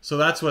 So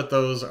that's what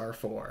those are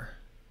for.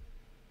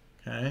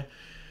 Okay.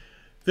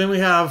 Then we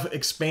have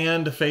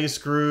expand face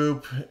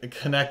group,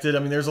 connected. I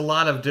mean, there's a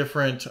lot of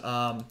different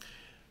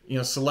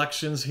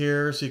selections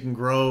here, so you can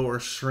grow or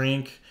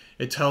shrink.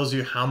 It tells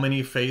you how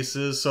many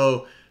faces.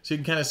 So you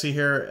can kind of see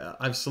here,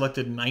 I've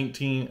selected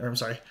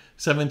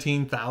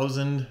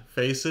 17,000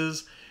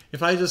 faces.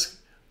 If I just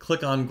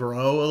click on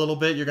grow a little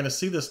bit, you're going to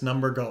see this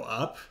number go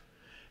up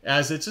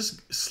as it's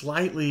just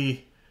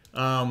slightly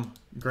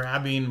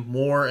grabbing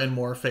more and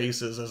more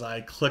faces as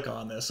I click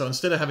on this. So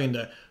instead of having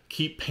to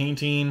keep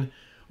painting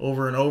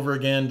over and over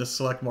again to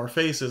select more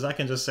faces, I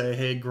can just say,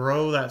 hey,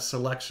 grow that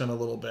selection a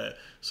little bit.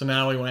 So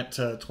now we went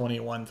to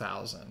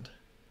 21,000.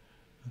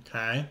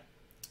 Okay.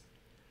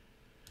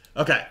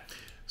 Okay.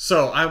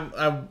 So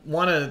I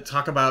want to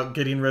talk about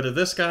getting rid of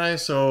this guy.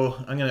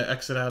 So I'm going to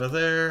exit out of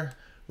there.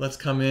 Let's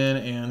come in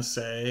and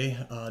say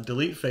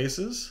delete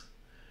faces.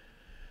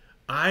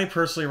 I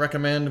personally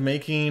recommend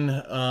making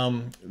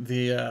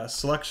the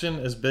selection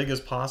as big as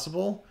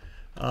possible,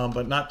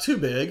 but not too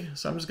big.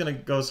 So I'm just going to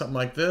go something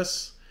like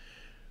this.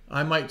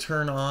 I might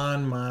turn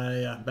on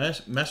my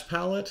mesh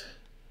palette,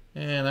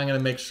 and I'm going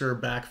to make sure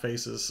back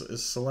faces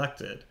is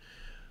selected.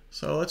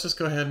 So let's just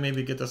go ahead and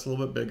maybe get this a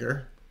little bit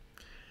bigger.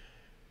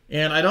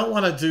 And I don't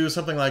want to do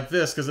something like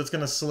this because it's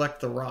going to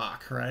select the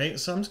rock, right?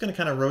 So I'm just going to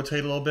kind of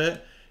rotate a little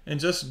bit and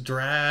just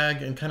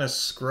drag and kind of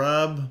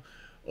scrub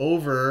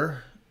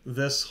over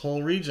this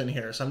whole region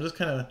here. So I'm just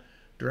kind of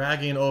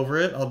dragging over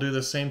it. I'll do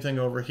the same thing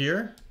over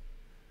here.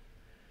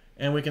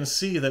 And we can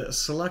see that it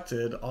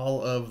selected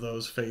all of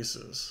those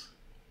faces.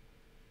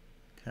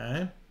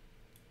 Okay.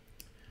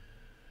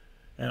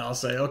 And I'll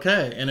say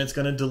okay, and it's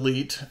going to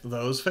delete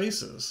those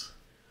faces.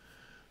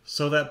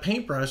 So that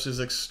paintbrush is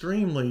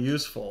extremely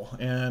useful.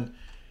 And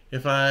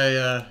if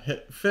I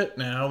hit fit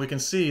now, we can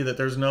see that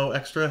there's no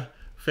extra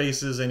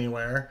faces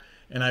anywhere,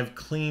 and I've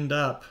cleaned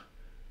up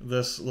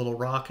this little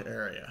rock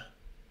area.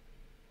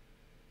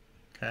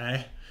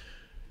 Okay.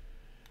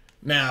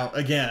 Now,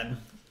 again,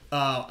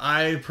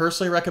 I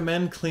personally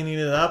recommend cleaning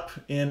it up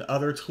in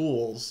other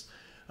tools.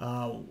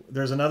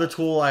 There's another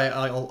tool,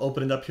 I'll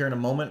open it up here in a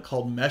moment,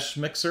 called Mesh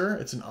Mixer.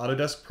 It's an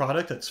Autodesk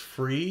product. It's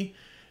free.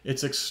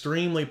 It's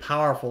extremely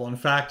powerful. In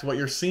fact, what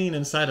you're seeing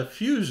inside of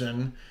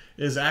Fusion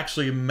is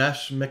actually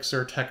Mesh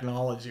Mixer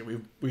technology.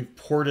 We've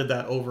ported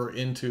that over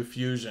into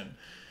Fusion.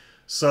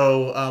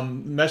 So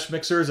Mesh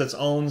Mixer is its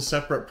own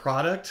separate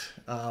product.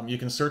 You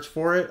can search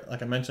for it.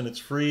 Like I mentioned, it's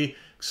free,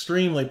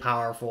 extremely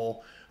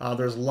powerful.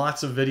 There's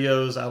lots of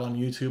videos out on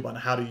YouTube on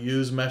how to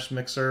use Mesh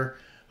Mixer.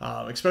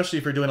 Especially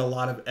if you're doing a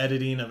lot of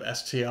editing of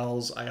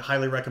STLs, I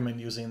highly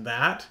recommend using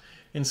that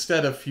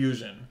instead of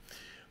Fusion.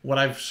 What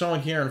I've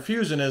shown here in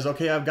Fusion is,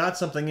 okay, I've got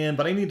something in,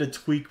 but I need to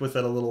tweak with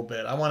it a little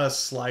bit. I want to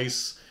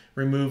slice,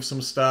 remove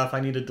some stuff.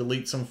 I need to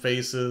delete some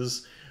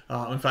faces.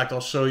 In fact, I'll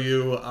show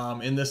you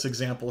in this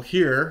example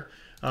here.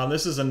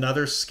 This is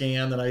another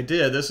scan that I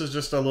did. This is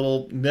just a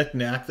little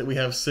knick-knack that we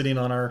have sitting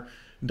on our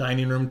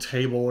dining room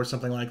table or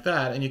something like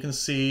that. And you can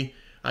see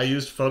I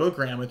used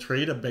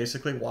photogrammetry to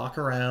basically walk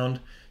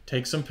around,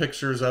 take some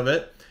pictures of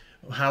it.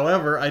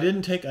 However, I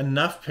didn't take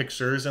enough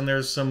pictures, and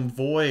there's some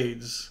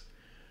voids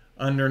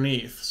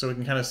underneath. So we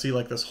can kind of see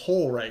like this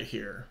hole right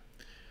here.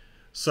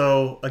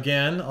 So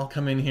again, I'll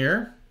come in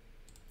here,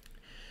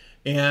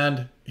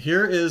 and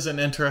here is an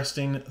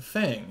interesting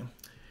thing.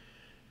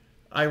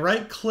 I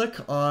right click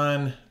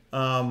on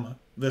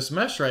this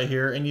mesh right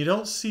here, and you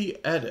don't see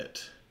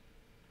edit.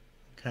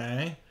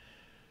 Okay.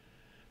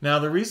 Now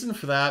the reason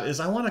for that is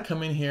I want to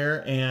come in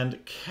here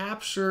and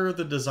capture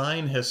the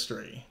design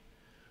history.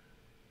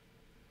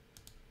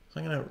 So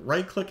I'm going to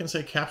right click and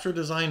say capture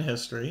design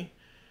history.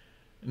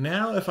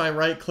 Now if I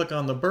right click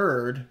on the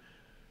bird,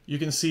 you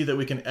can see that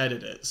we can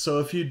edit it. So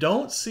if you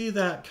don't see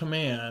that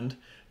command,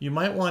 you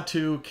might want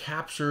to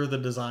capture the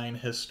design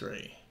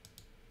history.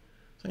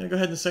 So I'm going to go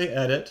ahead and say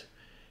edit,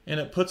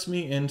 and it puts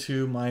me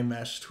into my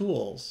mesh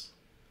tools.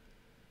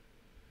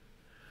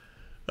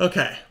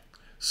 Okay,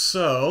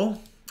 so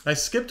I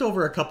skipped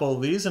over a couple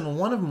of these, and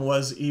one of them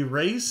was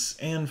erase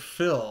and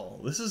fill.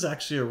 This is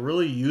actually a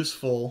really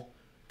useful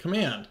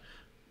command.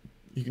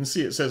 You can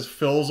see it says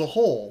fills a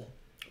hole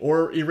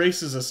or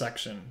erases a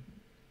section.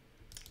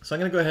 So I'm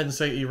going to go ahead and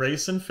say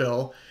erase and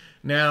fill.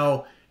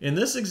 Now, in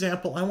this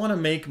example, I want to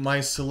make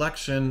my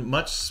selection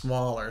much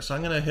smaller. So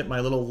I'm going to hit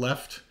my little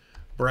left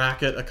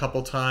bracket a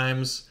couple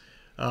times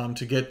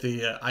to get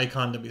the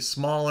icon to be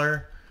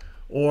smaller.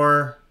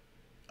 Or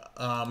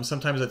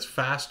sometimes it's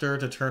faster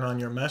to turn on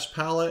your mesh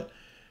palette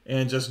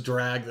and just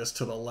drag this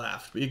to the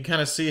left. But you can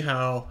kind of see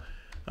how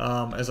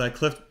as I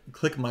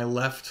click my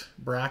left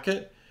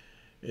bracket,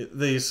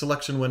 the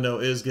selection window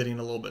is getting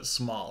a little bit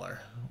smaller,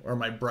 or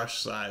my brush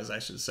size, I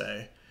should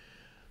say.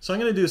 So I'm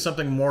going to do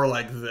something more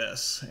like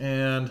this,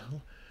 and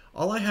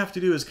all I have to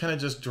do is kind of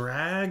just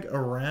drag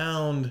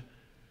around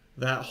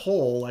that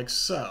hole like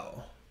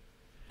so.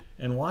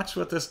 And watch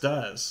what this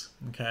does,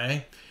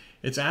 okay?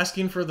 It's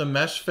asking for the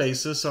mesh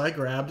faces, so I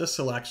grabbed a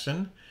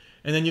selection,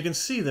 and then you can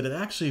see that it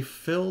actually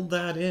filled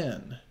that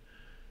in.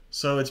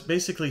 So it's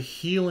basically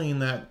healing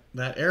that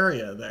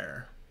area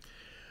there.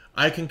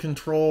 I can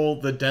control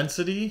the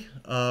density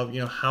of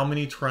how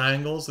many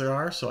triangles there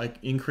are, so I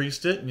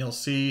increased it, and you'll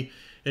see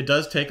it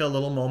does take a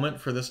little moment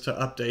for this to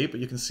update, but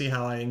you can see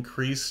how I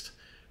increased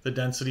the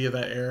density of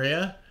that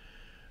area,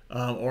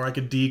 or I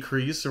could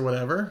decrease or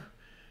whatever.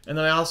 And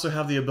then I also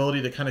have the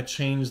ability to kind of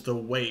change the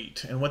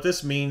weight. And what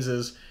this means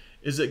is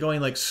it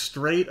going like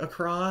straight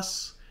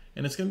across?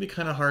 And it's going to be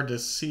kind of hard to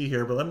see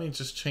here, but let me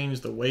just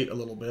change the weight a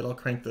little bit. I'll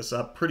crank this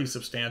up pretty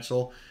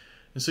substantial.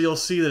 And so you'll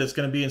see that it's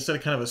going to be, instead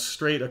of kind of a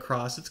straight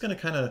across, it's going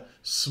to kind of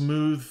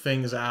smooth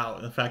things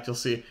out. In fact, you'll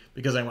see,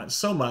 because I went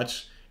so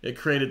much, it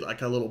created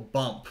like a little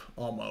bump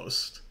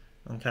almost.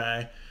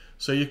 Okay?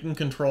 So you can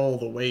control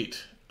the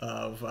weight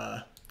of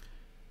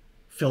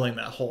filling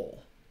that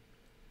hole.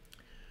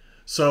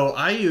 So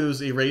I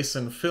use erase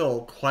and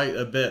fill quite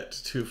a bit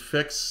to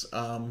fix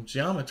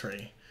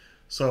geometry.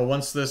 So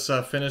once this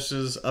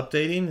finishes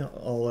updating,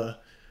 I'll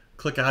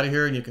click out of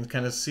here, and you can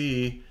kind of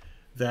see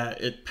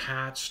that it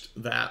patched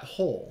that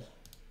hole.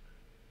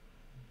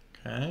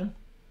 Okay, and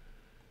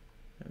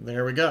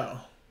there we go.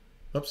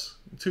 Oops,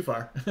 too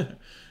far.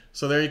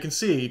 So there you can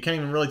see, you can't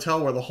even really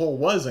tell where the hole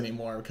was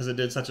anymore because it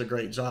did such a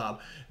great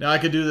job. Now I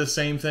could do the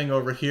same thing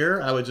over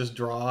here. I would just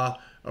draw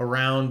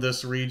around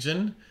this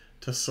region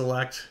to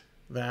select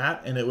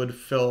that, and it would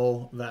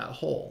fill that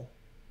hole.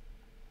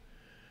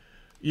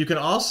 You can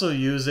also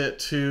use it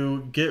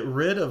to get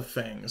rid of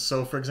things.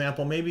 So for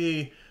example,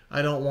 maybe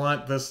I don't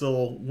want this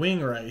little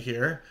wing right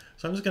here.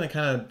 So I'm just going to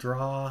kind of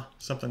draw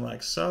something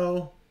like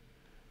so.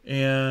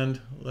 And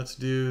let's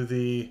do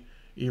the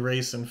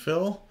erase and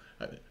fill.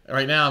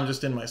 Right now I'm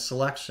just in my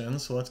selection.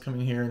 So let's come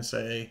in here and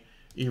say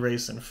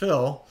erase and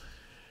fill.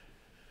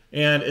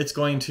 And it's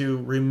going to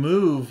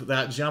remove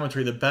that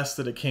geometry the best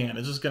that it can.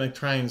 It's just going to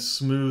try and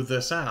smooth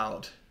this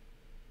out.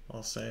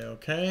 I'll say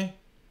OK.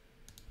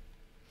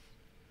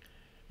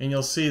 And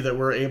you'll see that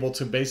we're able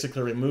to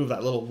basically remove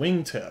that little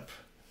wingtip.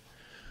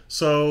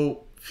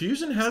 So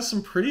Fusion has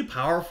some pretty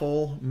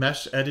powerful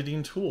mesh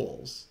editing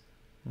tools.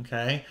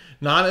 Okay,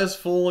 not as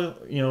full,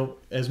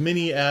 as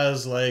many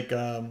as like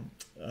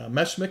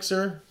Mesh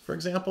Mixer, for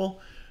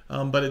example,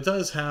 but it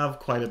does have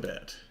quite a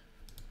bit.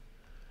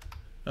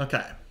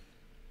 Okay.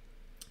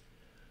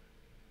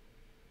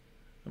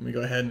 Let me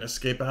go ahead and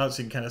escape out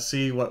so you can kind of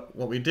see what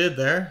we did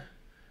there.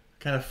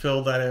 Kind of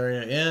filled that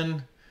area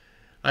in.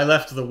 I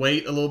left the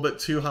weight a little bit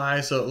too high,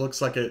 so it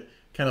looks like it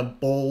kind of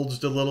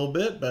bulged a little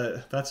bit,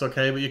 but that's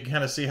okay. But you can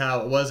kind of see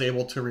how it was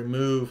able to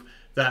remove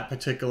that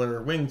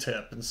particular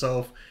wingtip. And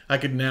so I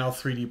could now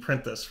 3D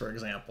print this, for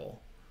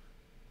example.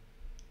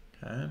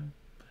 Okay.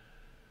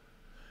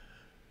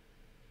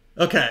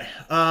 Okay.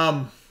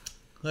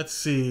 Let's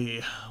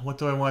see. What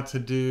do I want to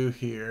do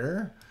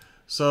here?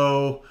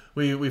 So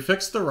we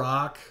fixed the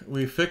rock.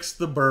 We fixed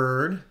the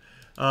bird.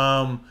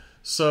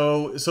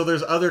 So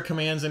there's other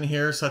commands in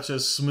here, such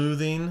as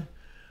smoothing.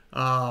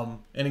 And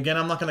again,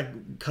 I'm not going to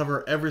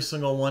cover every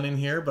single one in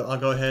here, but I'll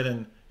go ahead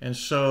and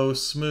show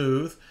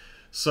smooth.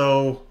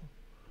 So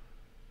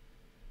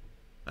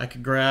I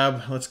could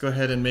grab, let's go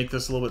ahead and make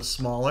this a little bit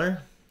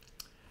smaller.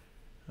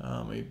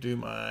 Let me do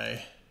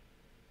my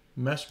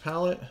mesh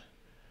palette.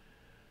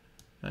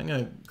 I'm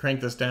going to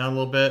crank this down a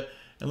little bit,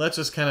 and let's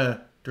just kind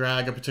of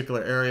drag a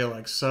particular area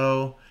like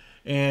so.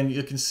 And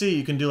you can see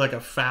you can do like a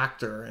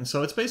factor, and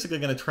so it's basically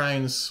going to try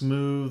and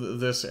smooth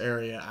this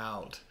area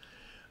out.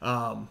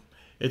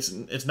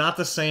 It's not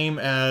the same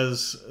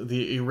as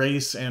the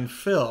erase and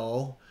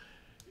fill.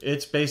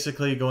 It's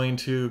basically going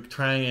to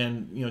try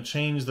and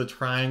change the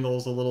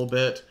triangles a little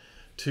bit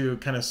to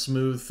kind of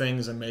smooth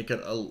things and make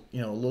it a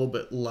little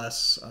bit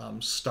less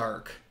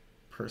stark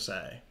per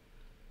se.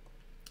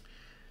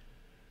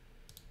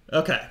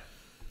 Okay,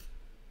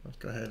 let's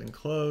go ahead and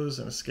close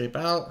and escape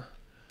out.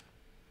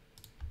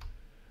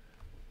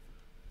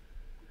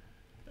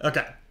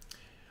 Okay.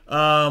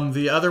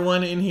 The other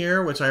one in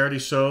here, which I already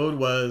showed,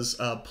 was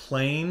a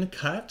plane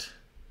cut,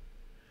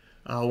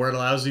 where it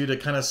allows you to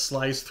kind of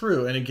slice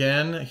through. And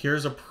again,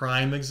 here's a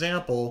prime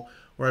example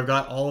where I've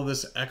got all of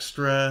this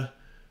extra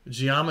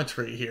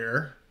geometry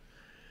here,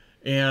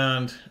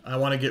 and I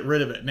want to get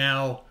rid of it.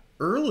 Now,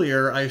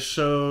 earlier I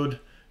showed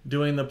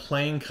doing the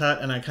plane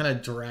cut, and I kind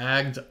of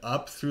dragged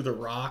up through the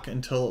rock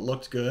until it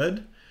looked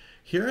good.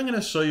 Here I'm going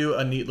to show you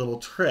a neat little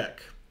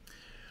trick.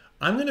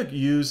 I'm going to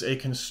use a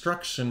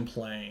construction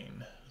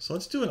plane. So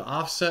let's do an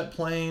offset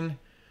plane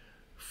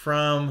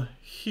from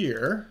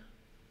here.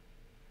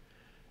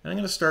 And I'm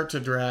going to start to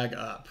drag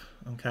up,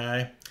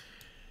 okay?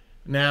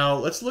 Now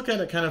let's look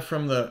at it kind of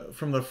from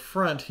the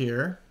front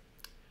here.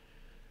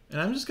 And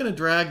I'm just going to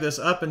drag this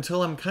up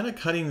until I'm kind of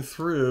cutting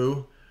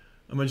through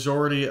a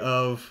majority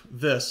of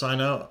this. So I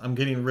know I'm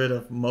getting rid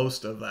of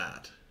most of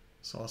that.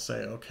 So I'll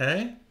say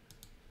okay.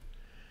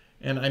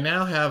 And I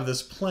now have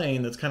this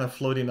plane that's kind of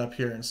floating up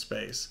here in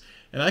space.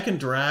 And I can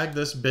drag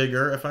this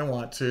bigger if I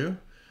want to,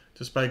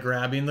 just by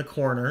grabbing the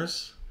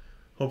corners.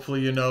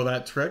 Hopefully you know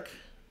that trick.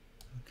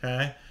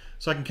 Okay,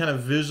 so I can kind of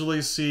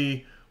visually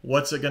see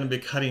what's it going to be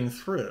cutting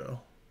through.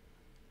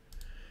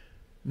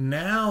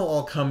 Now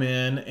I'll come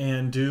in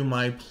and do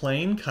my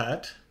plane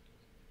cut.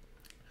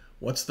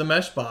 What's the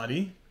mesh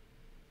body?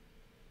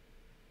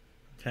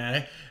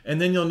 Okay,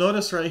 and then you'll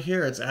notice right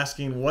here it's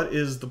asking what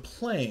is the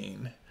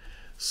plane.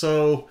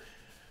 So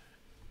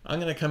I'm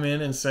going to come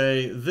in and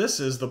say this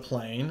is the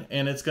plane,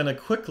 and it's going to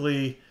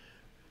quickly,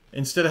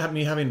 instead of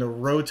me having to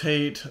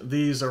rotate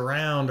these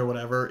around or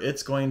whatever,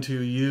 it's going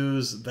to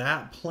use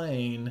that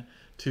plane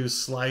to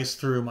slice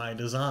through my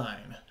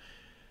design.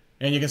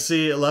 And you can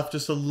see it left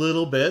just a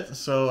little bit,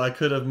 so I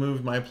could have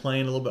moved my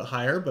plane a little bit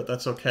higher, but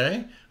that's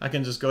okay. I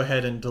can just go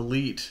ahead and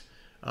delete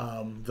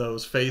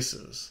those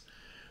faces.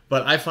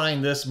 But I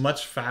find this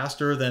much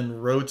faster than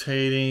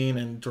rotating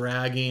and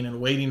dragging and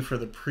waiting for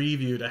the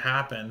preview to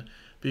happen.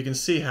 But you can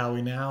see how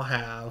we now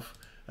have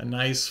a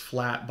nice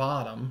flat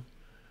bottom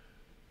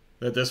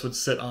that this would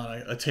sit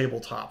on a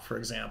tabletop, for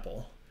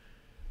example.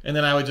 And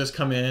then I would just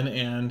come in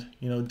and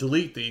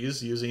delete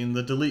these using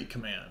the delete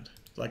command,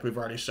 like we've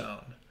already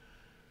shown.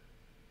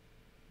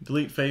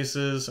 Delete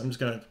faces. I'm just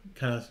going to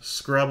kind of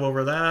scrub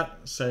over that,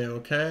 say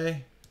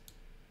OK.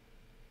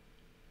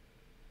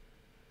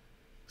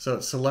 So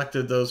it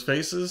selected those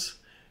faces,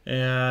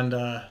 and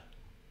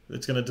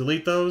it's going to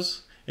delete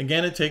those.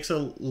 Again, it takes a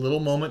little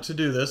moment to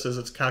do this as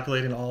it's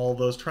calculating all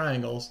those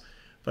triangles.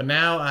 But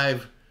now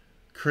I've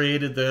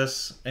created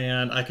this,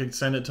 and I could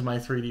send it to my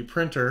 3D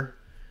printer,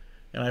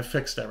 and I've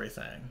fixed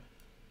everything.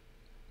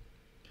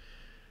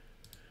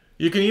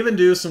 You can even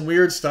do some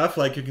weird stuff,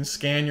 like you can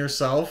scan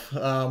yourself.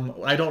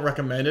 I don't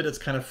recommend it. It's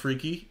kind of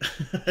freaky.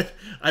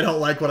 I don't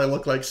like what I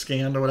look like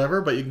scanned or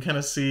whatever, but you can kind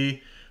of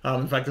see.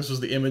 In fact, this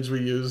was the image we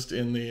used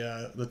in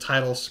the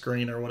title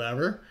screen or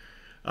whatever.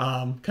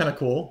 Kind of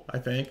cool, I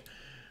think.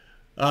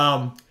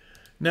 Now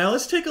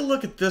let's take a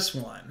look at this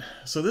one.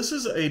 So this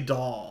is a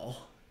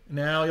doll.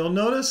 Now you'll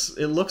notice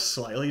it looks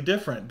slightly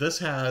different. This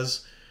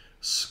has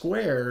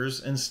squares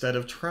instead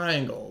of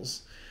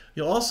triangles.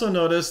 You'll also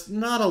notice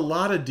not a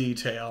lot of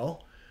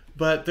detail,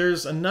 but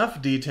there's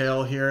enough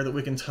detail here that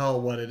we can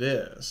tell what it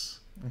is.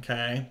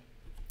 Okay.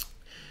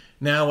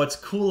 Now what's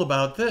cool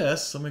about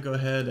this, let me go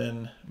ahead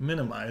and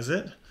minimize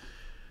it.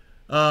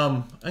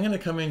 I'm going to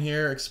come in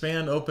here,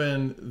 expand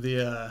open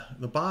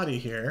the body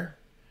here,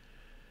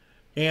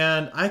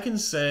 and I can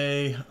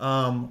say,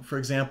 for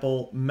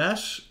example,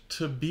 mesh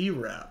to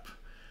B-rep.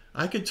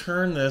 I could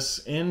turn this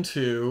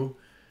into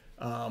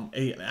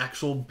an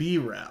actual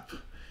B-rep.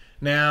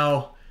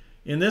 Now,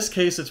 in this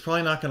case, it's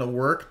probably not going to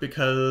work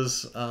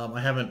because I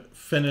haven't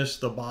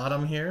finished the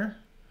bottom here.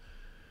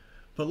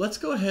 But let's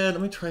go ahead,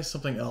 let me try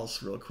something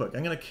else real quick.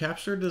 I'm going to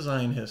capture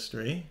design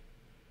history.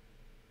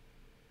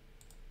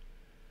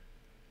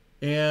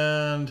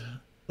 And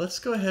let's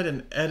go ahead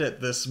and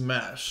edit this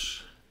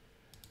mesh.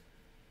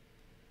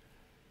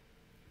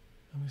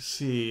 Let me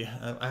see.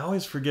 I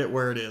always forget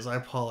where it is. I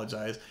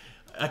apologize.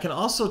 I can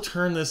also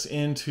turn this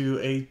into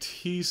a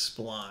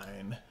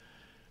T-spline,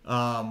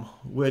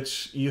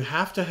 which you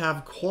have to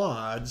have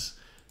quads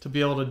to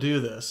be able to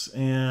do this.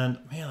 And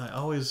man, I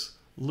always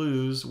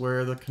lose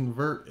where the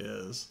convert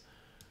is.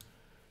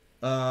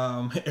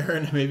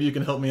 Aaron, maybe you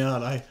can help me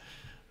out. I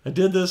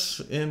did this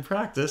in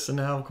practice, and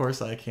now of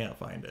course I can't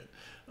find it.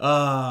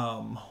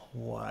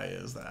 Why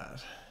is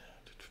that?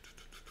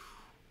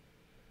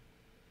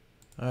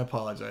 I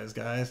apologize,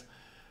 guys.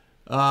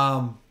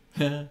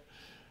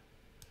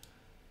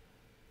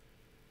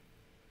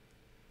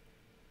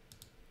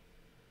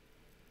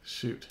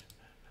 Shoot.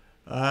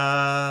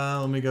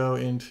 Let me go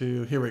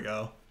into, here we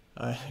go.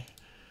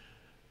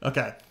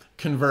 Okay,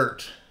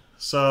 convert.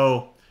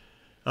 So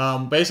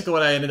basically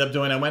what I ended up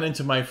doing, I went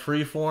into my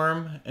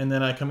freeform, and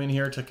then I come in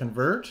here to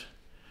convert.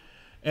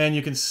 And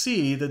you can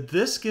see that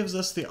this gives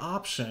us the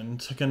option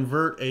to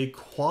convert a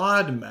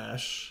quad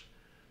mesh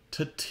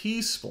to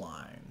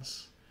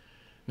T-splines.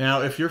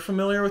 Now, if you're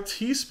familiar with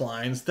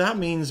T-splines, that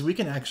means we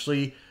can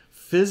actually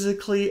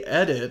physically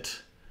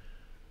edit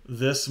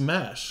this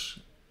mesh.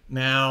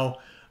 Now,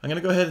 I'm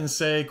going to go ahead and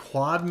say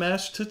quad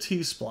mesh to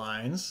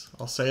T-splines.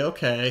 I'll say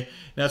OK.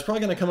 Now, it's probably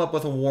going to come up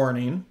with a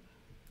warning.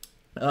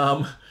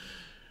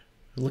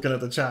 Looking at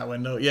the chat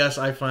window. Yes,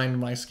 I find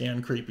my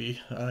scan creepy.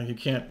 You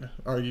can't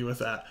argue with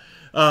that.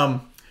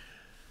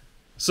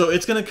 So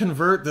it's going to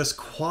convert this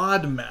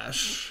quad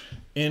mesh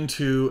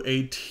into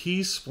a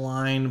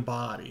T-spline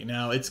body.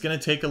 Now, it's going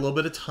to take a little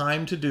bit of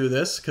time to do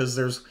this because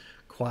there's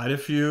quite a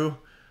few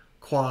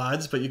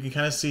quads, but you can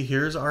kind of see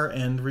here's our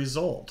end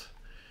result.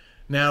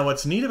 Now,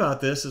 what's neat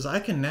about this is I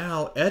can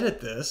now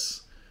edit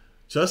this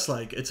just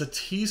like it's a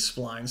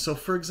T-spline. So,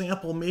 for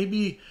example,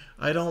 maybe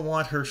I don't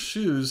want her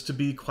shoes to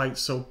be quite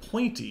so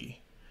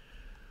pointy.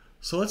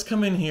 So let's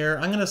come in here.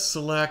 I'm going to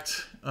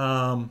select,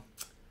 let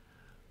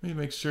me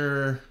make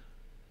sure.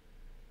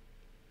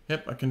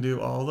 Yep, I can do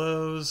all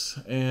those.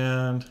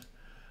 And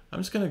I'm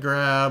just going to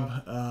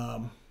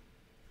grab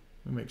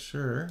Let me make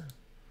sure.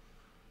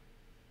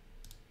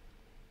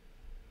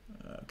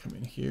 Come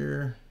in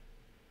here.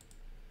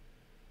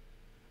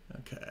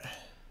 Okay.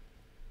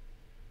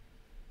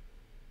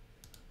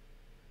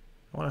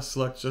 I want to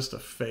select just a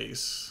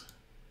face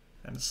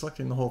and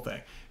selecting the whole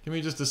thing. Give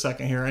me just a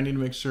second here. I need to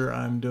make sure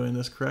I'm doing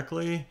this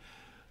correctly.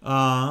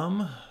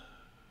 Selection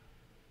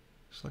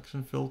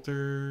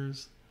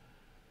filters.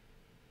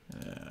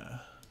 Yeah.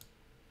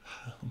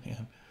 Oh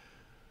man.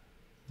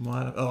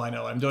 Oh, I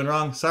know what I'm doing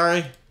wrong.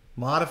 Sorry.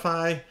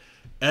 Modify,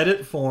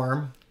 edit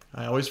form.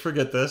 I always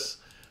forget this.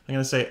 I'm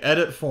going to say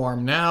edit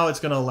form. Now it's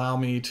going to allow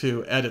me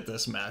to edit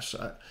this mesh.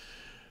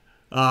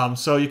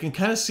 So you can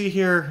kind of see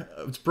here,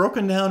 it's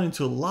broken down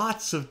into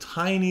lots of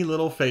tiny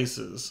little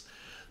faces.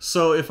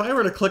 So if I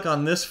were to click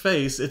on this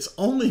face, it's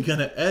only going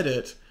to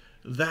edit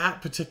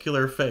that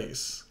particular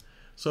face.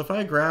 So if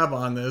I grab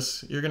on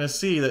this, you're going to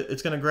see that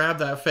it's going to grab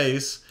that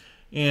face,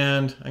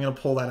 and I'm going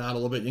to pull that out a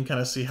little bit. You can kind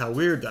of see how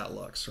weird that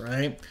looks,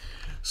 right?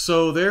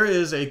 So there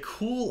is a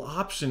cool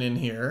option in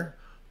here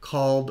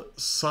called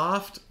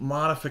soft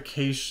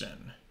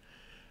modification.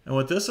 And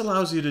what this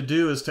allows you to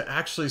do is to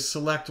actually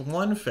select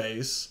one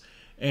face,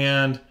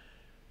 and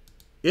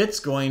it's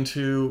going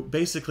to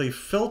basically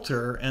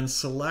filter and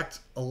select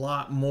a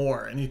lot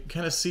more. And you can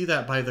kind of see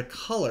that by the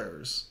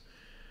colors.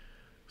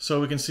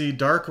 So we can see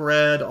dark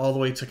red all the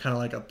way to kind of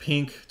like a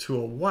pink to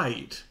a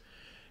white.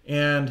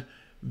 And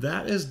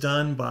that is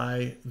done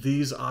by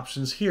these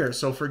options here.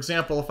 So for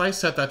example, if I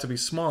set that to be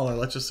smaller,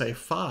 let's just say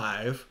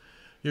 5,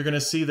 you're going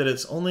to see that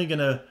it's only going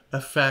to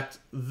affect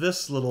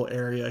this little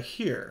area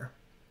here.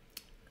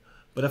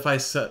 But if I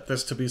set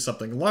this to be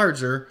something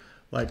larger,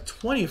 like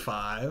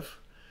 25,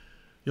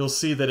 you'll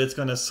see that it's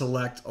going to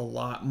select a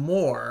lot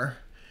more.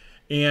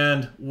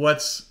 And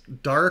what's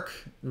dark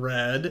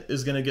red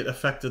is going to get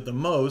affected the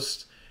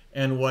most,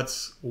 and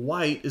what's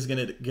white is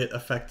going to get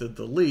affected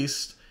the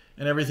least,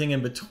 and everything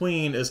in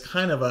between is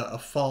kind of a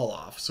fall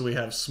off. So we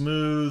have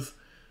smooth,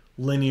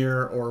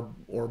 linear,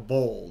 or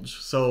bulge.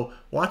 So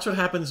watch what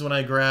happens when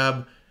I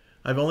grab,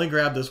 I've only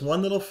grabbed this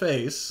one little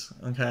face,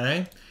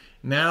 okay?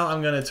 Now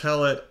I'm going to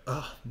tell it,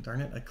 oh,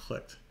 darn it, I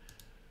clicked.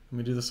 Let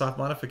me do the soft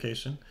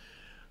modification.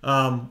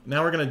 Now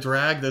we're going to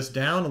drag this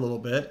down a little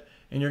bit,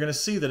 and you're going to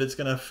see that it's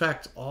going to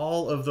affect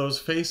all of those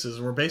faces.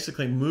 We're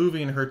basically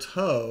moving her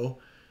toe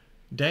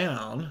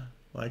down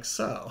like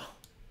so,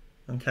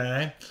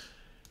 okay?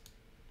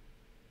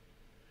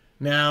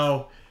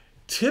 Now,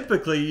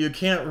 typically you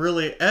can't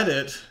really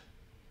edit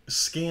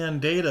scan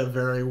data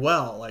very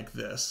well like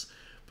this,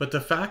 but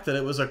the fact that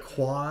it was a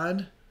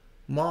quad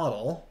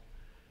model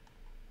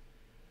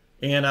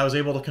and I was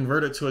able to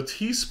convert it to a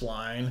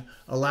T-spline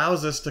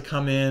allows us to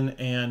come in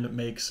and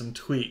make some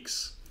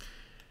tweaks.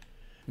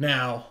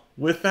 Now,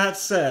 with that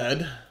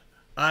said,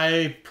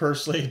 I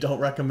personally don't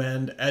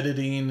recommend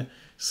editing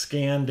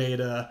scan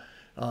data,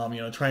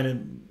 trying to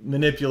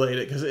manipulate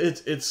it, because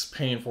it's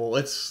painful.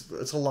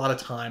 It's a lot of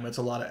time, it's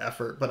a lot of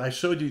effort, but I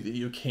showed you that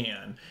you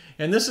can.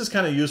 And this is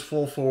kind of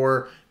useful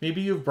for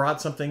maybe you've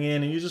brought something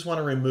in and you just want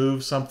to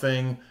remove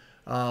something,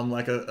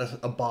 like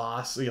a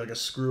boss, like a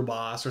screw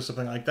boss or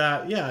something like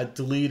that. Yeah,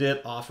 delete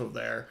it off of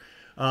there.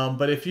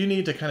 But if you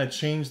need to kind of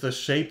change the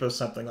shape of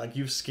something, like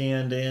you've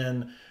scanned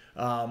in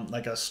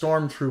like a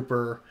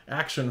stormtrooper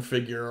action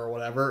figure or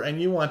whatever,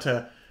 and you want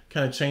to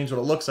kind of change what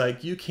it looks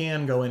like, you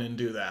can go in and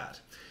do that.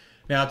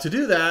 Now to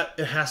do that,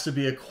 it has to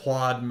be a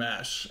quad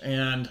mesh.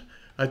 And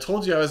I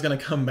told you I was going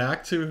to come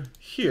back to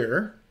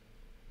here.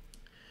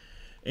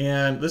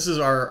 And this is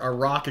our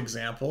rock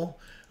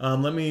example.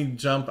 Let me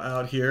jump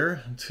out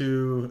here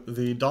to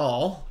the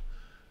doll.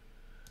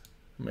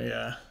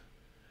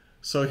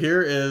 So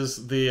here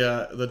is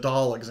the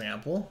doll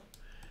example.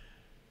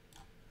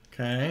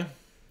 Okay.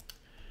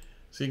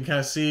 So you can kind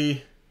of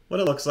see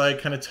what it looks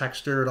like, kind of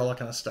textured, all that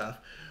kind of stuff.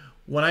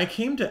 When I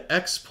came to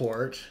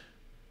export,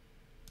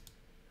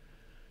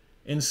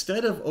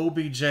 instead of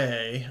OBJ,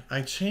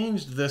 I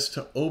changed this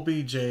to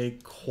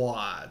OBJ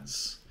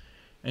quads.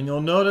 And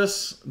you'll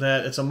notice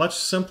that it's a much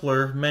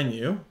simpler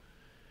menu.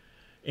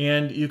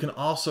 And you can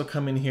also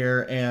come in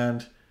here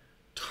and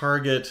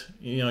target,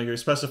 you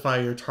specify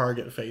your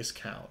target face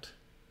count.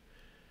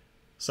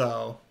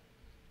 So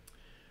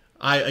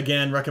I,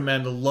 again,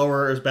 recommend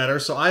lower is better.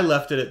 So I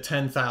left it at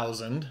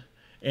 10,000,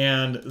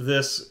 and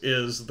this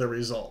is the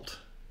result.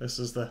 This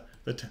is the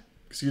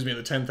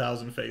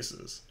 10,000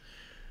 faces.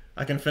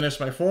 I can finish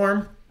my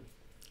form,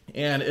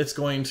 and it's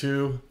going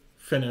to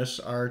finish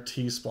our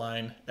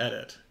T-spline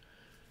edit.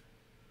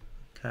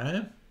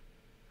 Okay.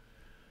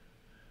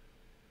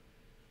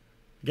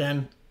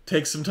 Again,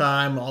 takes some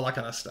time, all that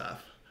kind of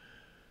stuff.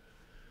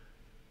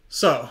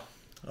 So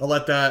I'll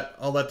let that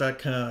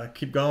kind of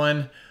keep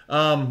going.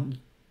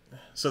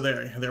 So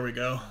there we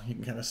go. You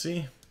can kind of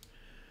see.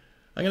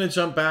 I'm going to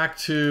jump back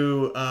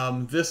to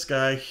this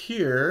guy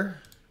here.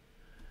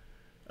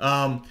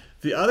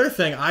 The other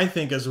thing I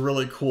think is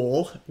really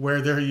cool,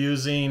 where they're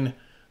using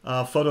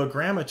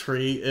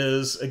photogrammetry,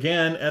 is,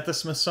 again, at the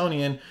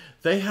Smithsonian,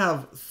 they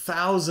have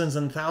thousands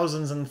and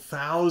thousands and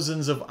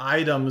thousands of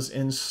items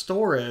in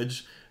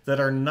storage that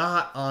are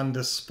not on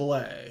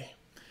display.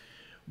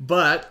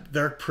 But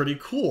they're pretty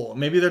cool.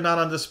 Maybe they're not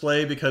on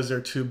display because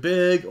they're too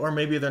big, or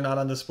maybe they're not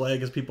on display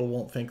because people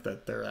won't think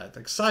that they're that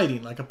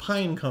exciting, like a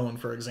pine cone,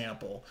 for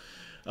example.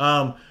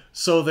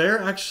 So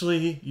they're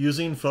actually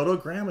using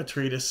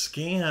photogrammetry to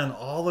scan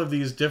all of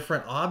these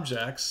different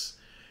objects,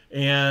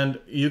 and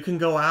you can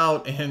go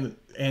out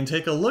and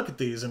take a look at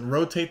these and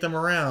rotate them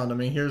around. I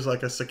mean, here's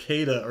like a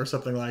cicada or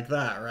something like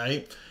that,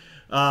 right?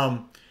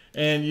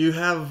 And you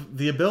have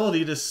the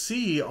ability to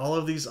see all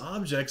of these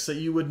objects that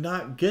you would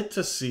not get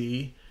to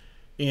see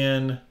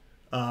in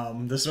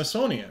the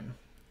Smithsonian.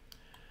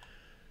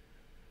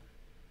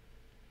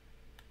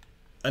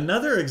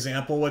 Another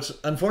example, which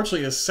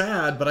unfortunately is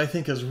sad, but I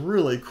think is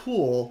really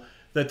cool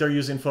that they're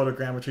using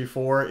photogrammetry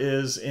for,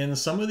 is in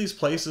some of these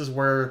places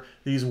where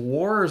these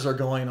wars are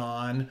going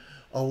on,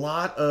 a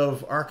lot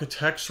of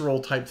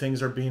architectural type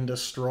things are being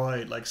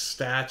destroyed, like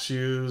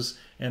statues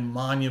and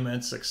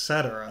monuments,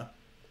 etc.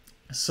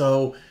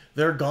 So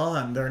they're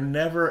gone. They're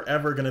never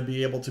ever going to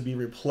be able to be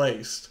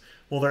replaced.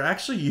 Well, they're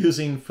actually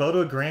using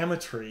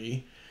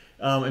photogrammetry,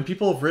 and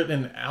people have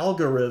written an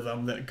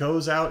algorithm that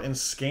goes out and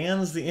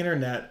scans the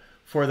internet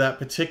for that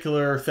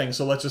particular thing.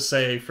 So let's just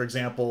say, for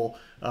example,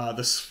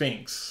 the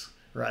Sphinx,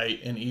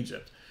 right, in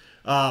Egypt.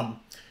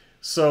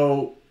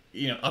 So,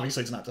 you know,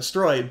 obviously it's not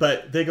destroyed,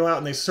 but they go out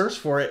and they search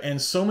for it,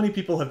 and so many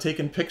people have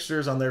taken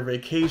pictures on their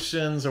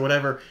vacations or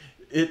whatever.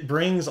 It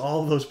brings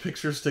all of those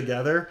pictures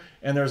together,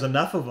 and there's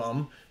enough of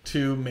them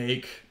to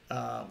make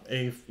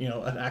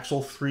an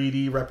actual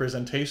 3D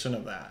representation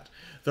of that.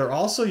 They're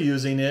also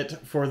using it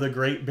for the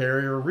Great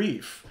Barrier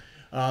Reef.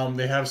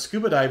 They have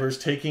scuba divers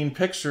taking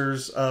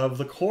pictures of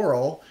the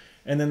coral,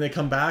 and then they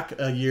come back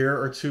a year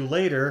or two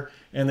later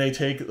and they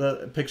take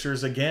the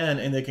pictures again,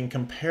 and they can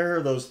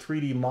compare those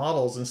 3D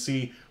models and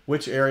see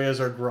which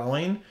areas are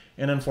growing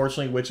and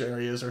unfortunately which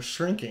areas are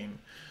shrinking.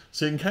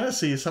 So you can kind of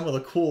see some of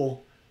the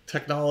cool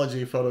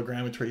technology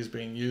photogrammetry is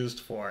being used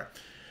for.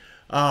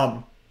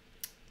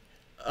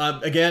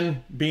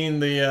 Again, being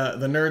the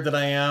nerd that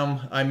I am,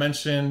 I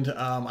mentioned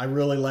I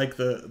really like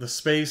the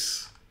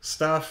space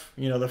stuff.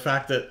 You know, the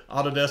fact that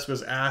Autodesk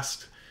was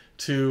asked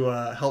to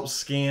help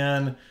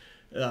scan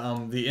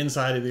the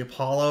inside of the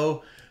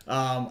Apollo.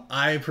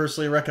 I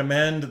personally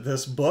recommend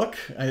this book.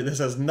 This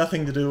has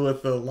nothing to do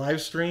with the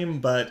live stream,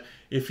 but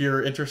if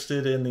you're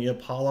interested in the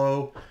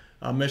Apollo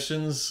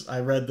missions, I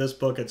read this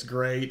book. It's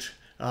great.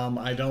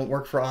 I don't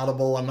work for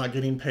Audible. I'm not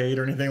getting paid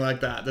or anything like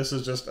that. This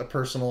is just a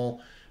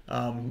personal,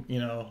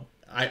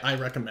 I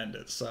recommend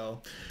it.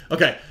 So,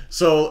 okay.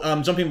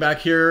 So jumping back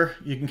here,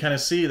 you can kind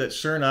of see that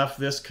sure enough,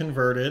 this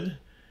converted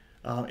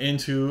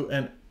into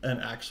an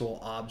actual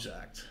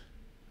object.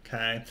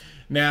 Okay.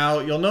 Now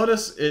you'll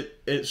notice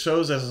it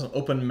shows as an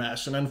open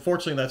mesh, and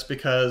unfortunately that's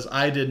because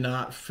I did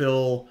not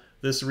fill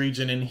this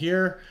region in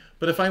here.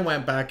 But if I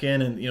went back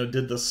in and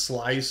did the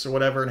slice or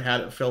whatever and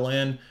had it fill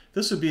in,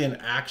 this would be an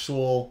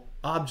actual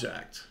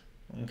object.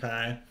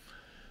 Okay.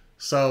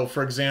 So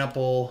for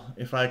example,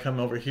 if I come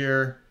over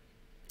here,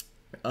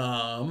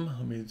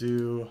 let me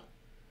do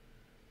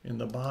in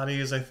the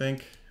bodies, I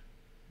think,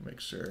 make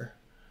sure.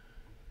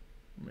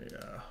 Let me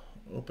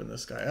open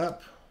this guy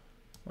up.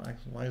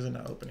 Why is it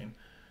not opening?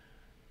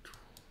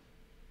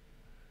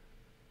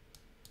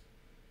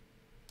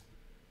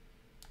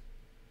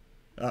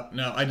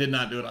 No, I did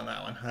not do it on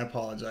that one. I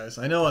apologize.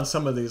 I know on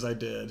some of these I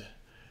did.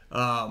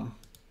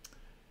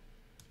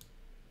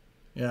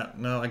 Yeah,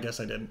 no, I guess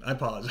I didn't. I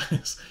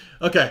apologize.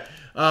 Okay.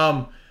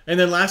 And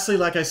then lastly,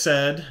 like I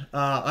said,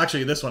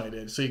 actually this one I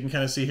did. So you can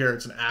kind of see here,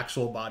 it's an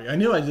actual body. I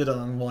knew I did it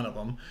on one of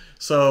them.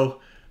 So,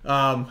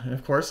 and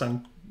of course,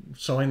 I'm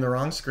showing the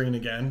wrong screen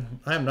again.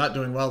 I am not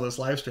doing well this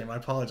live stream. I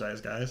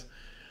apologize, guys.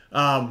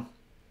 I'm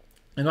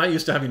not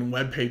used to having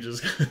web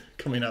pages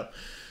coming up.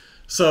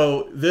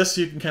 So this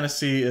you can kind of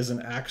see is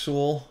an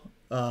actual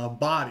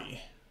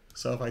body.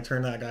 So if I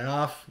turn that guy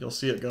off, you'll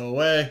see it go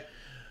away.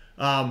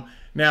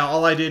 Now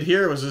all I did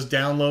here was just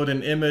download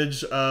an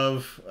image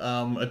of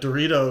a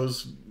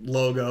Doritos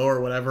logo or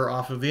whatever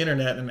off of the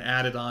internet and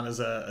add it on as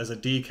a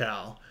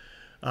decal.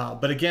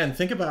 But again,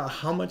 think about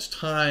how much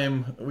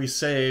time we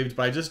saved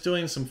by just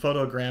doing some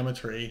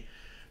photogrammetry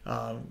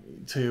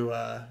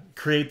to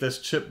create this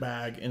chip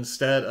bag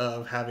instead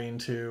of having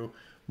to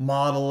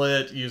model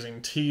it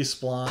using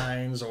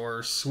T-splines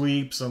or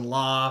sweeps and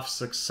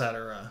lofts,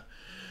 etc.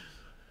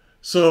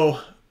 So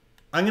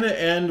I'm going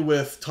to end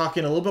with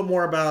talking a little bit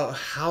more about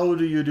how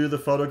do you do the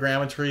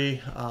photogrammetry.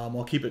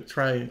 I'll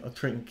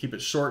try and keep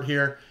it short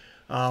here.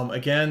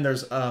 Again,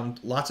 there's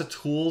lots of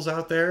tools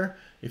out there.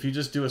 If you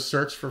just do a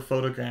search for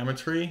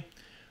photogrammetry,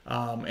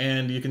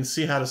 and you can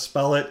see how to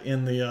spell it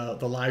in the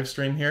live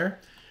stream here.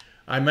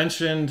 I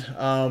mentioned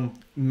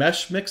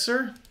Mesh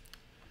Mixer.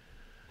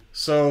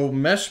 So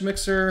Mesh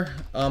Mixer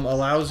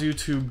allows you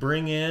to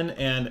bring in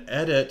and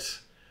edit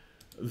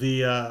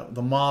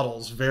the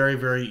models very,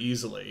 very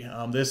easily.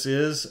 This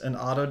is an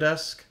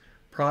Autodesk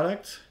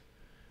product.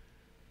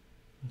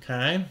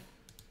 Okay.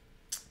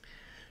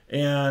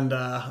 And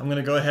I'm going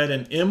to go ahead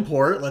and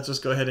import. Let's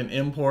just go ahead and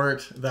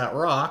import that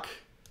rock.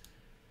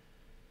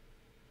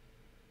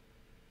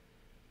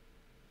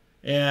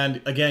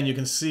 And again, you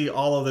can see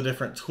all of the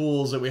different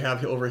tools that we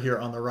have over here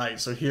on the right.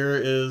 So here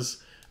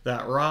is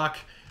that rock,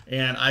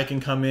 and I can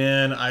come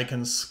in, I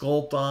can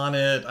sculpt on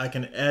it, I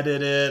can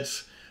edit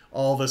it,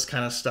 all this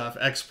kind of stuff,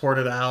 export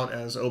it out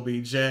as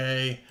OBJ.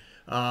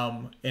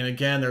 And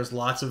again, there's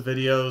lots of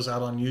videos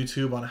out on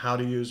YouTube on how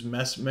to use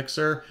Mesh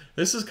Mixer.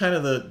 This is kind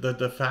of the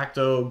de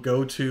facto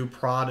go-to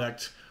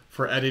product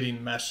for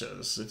editing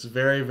meshes. It's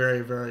very,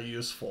 very, very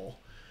useful.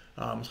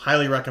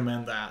 Highly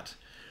recommend that.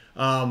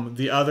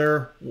 The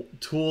other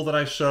tool that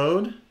I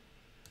showed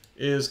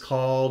is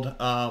called,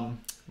 let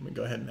me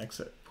go ahead and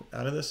exit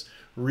out of this,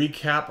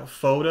 Recap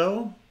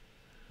Photo.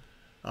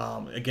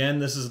 Again,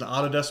 this is an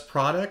Autodesk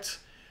product.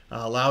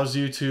 Allows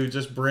you to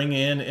just bring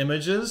in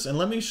images. And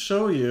let me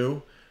show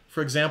you,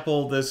 for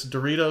example, this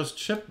Doritos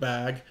chip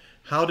bag.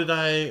 How did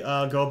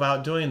I go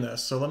about doing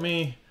this? So let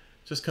me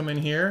just come in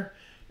here,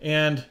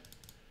 and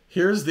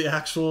here's the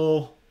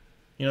actual,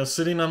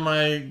 sitting on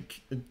my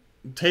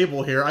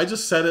table here. I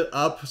just set it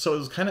up so it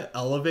was kind of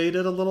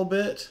elevated a little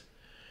bit.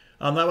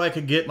 That way I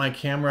could get my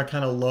camera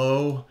kind of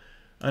low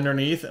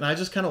underneath, and I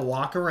just kind of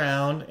walk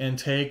around and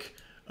take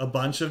a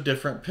bunch of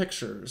different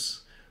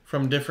pictures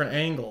from different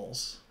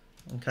angles.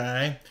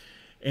 Okay,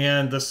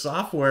 and the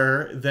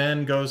software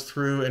then goes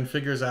through and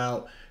figures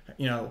out,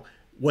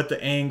 what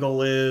the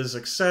angle is,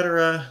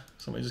 etc.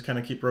 So let me just kind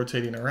of keep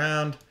rotating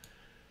around.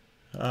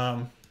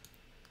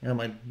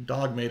 My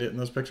dog made it in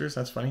those pictures.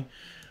 That's funny.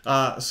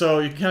 So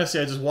you can kind of see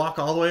I just walk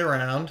all the way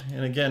around,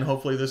 and again,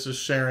 hopefully this is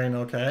sharing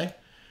okay.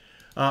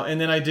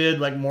 And then I did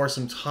more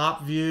some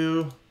top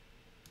view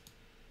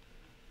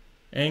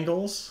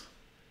angles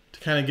to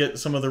kind of get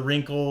some of the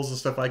wrinkles and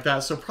stuff like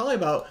that. So probably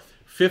about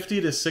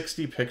 50 to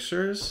 60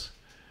 pictures.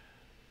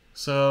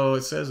 So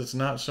it says it's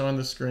not showing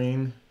the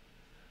screen.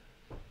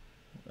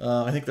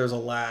 I think there's a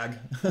lag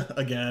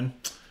again.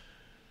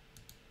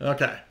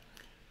 Okay,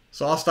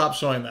 so I'll stop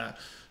showing that.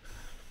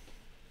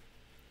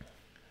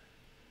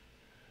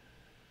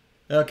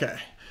 Okay,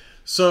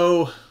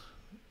 so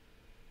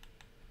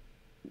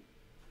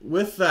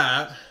with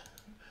that,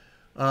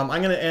 I'm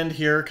going to end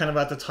here kind of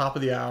at the top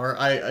of the hour.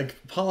 I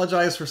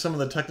apologize for some of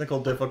the technical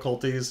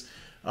difficulties.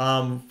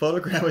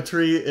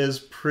 Photogrammetry is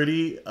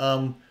pretty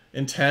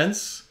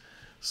intense.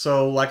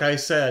 So like I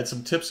said,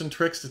 some tips and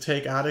tricks to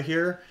take out of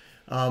here.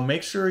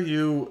 Make sure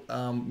you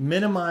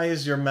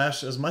minimize your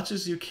mesh as much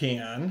as you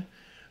can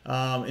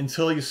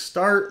until you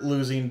start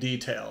losing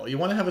detail. You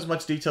want to have as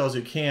much detail as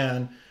you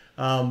can,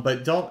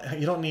 but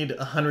you don't need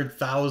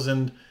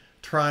 100,000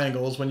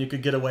 triangles when you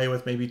could get away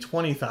with maybe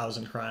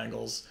 20,000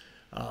 triangles.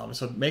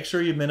 So make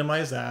sure you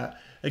minimize that.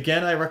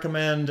 Again, I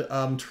recommend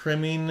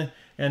trimming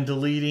and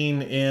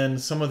deleting in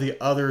some of the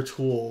other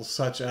tools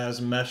such as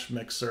Mesh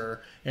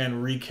Mixer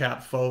and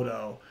Recap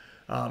Photo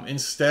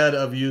instead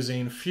of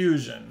using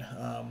Fusion.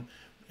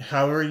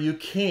 However you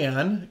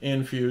can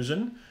in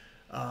Fusion,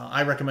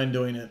 I recommend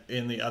doing it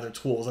in the other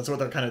tools. That's what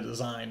they're kind of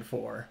designed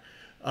for.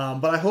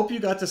 But I hope you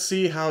got to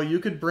see how you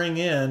could bring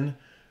in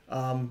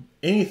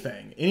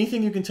anything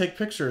you can take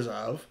pictures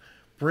of,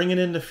 bring it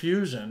into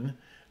Fusion,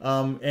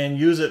 and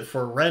use it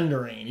for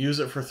rendering, use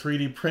it for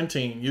 3D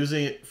printing, use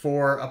it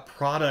for a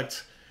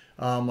product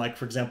like,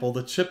 for example,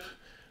 the chip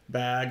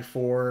bag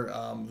for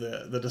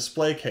the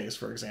display case,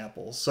 for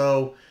example.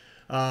 So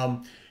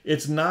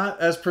it's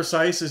not as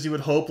precise as you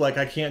would hope. Like,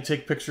 I can't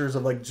take pictures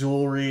of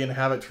jewelry and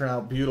have it turn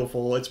out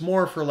beautiful. It's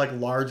more for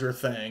larger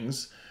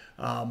things,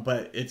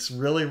 but it's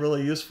really,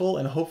 really useful.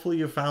 And hopefully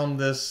you found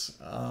this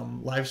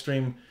live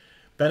stream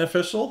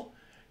beneficial.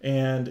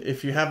 And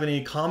if you have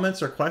any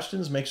comments or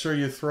questions, make sure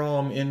you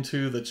throw them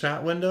into the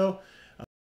chat window.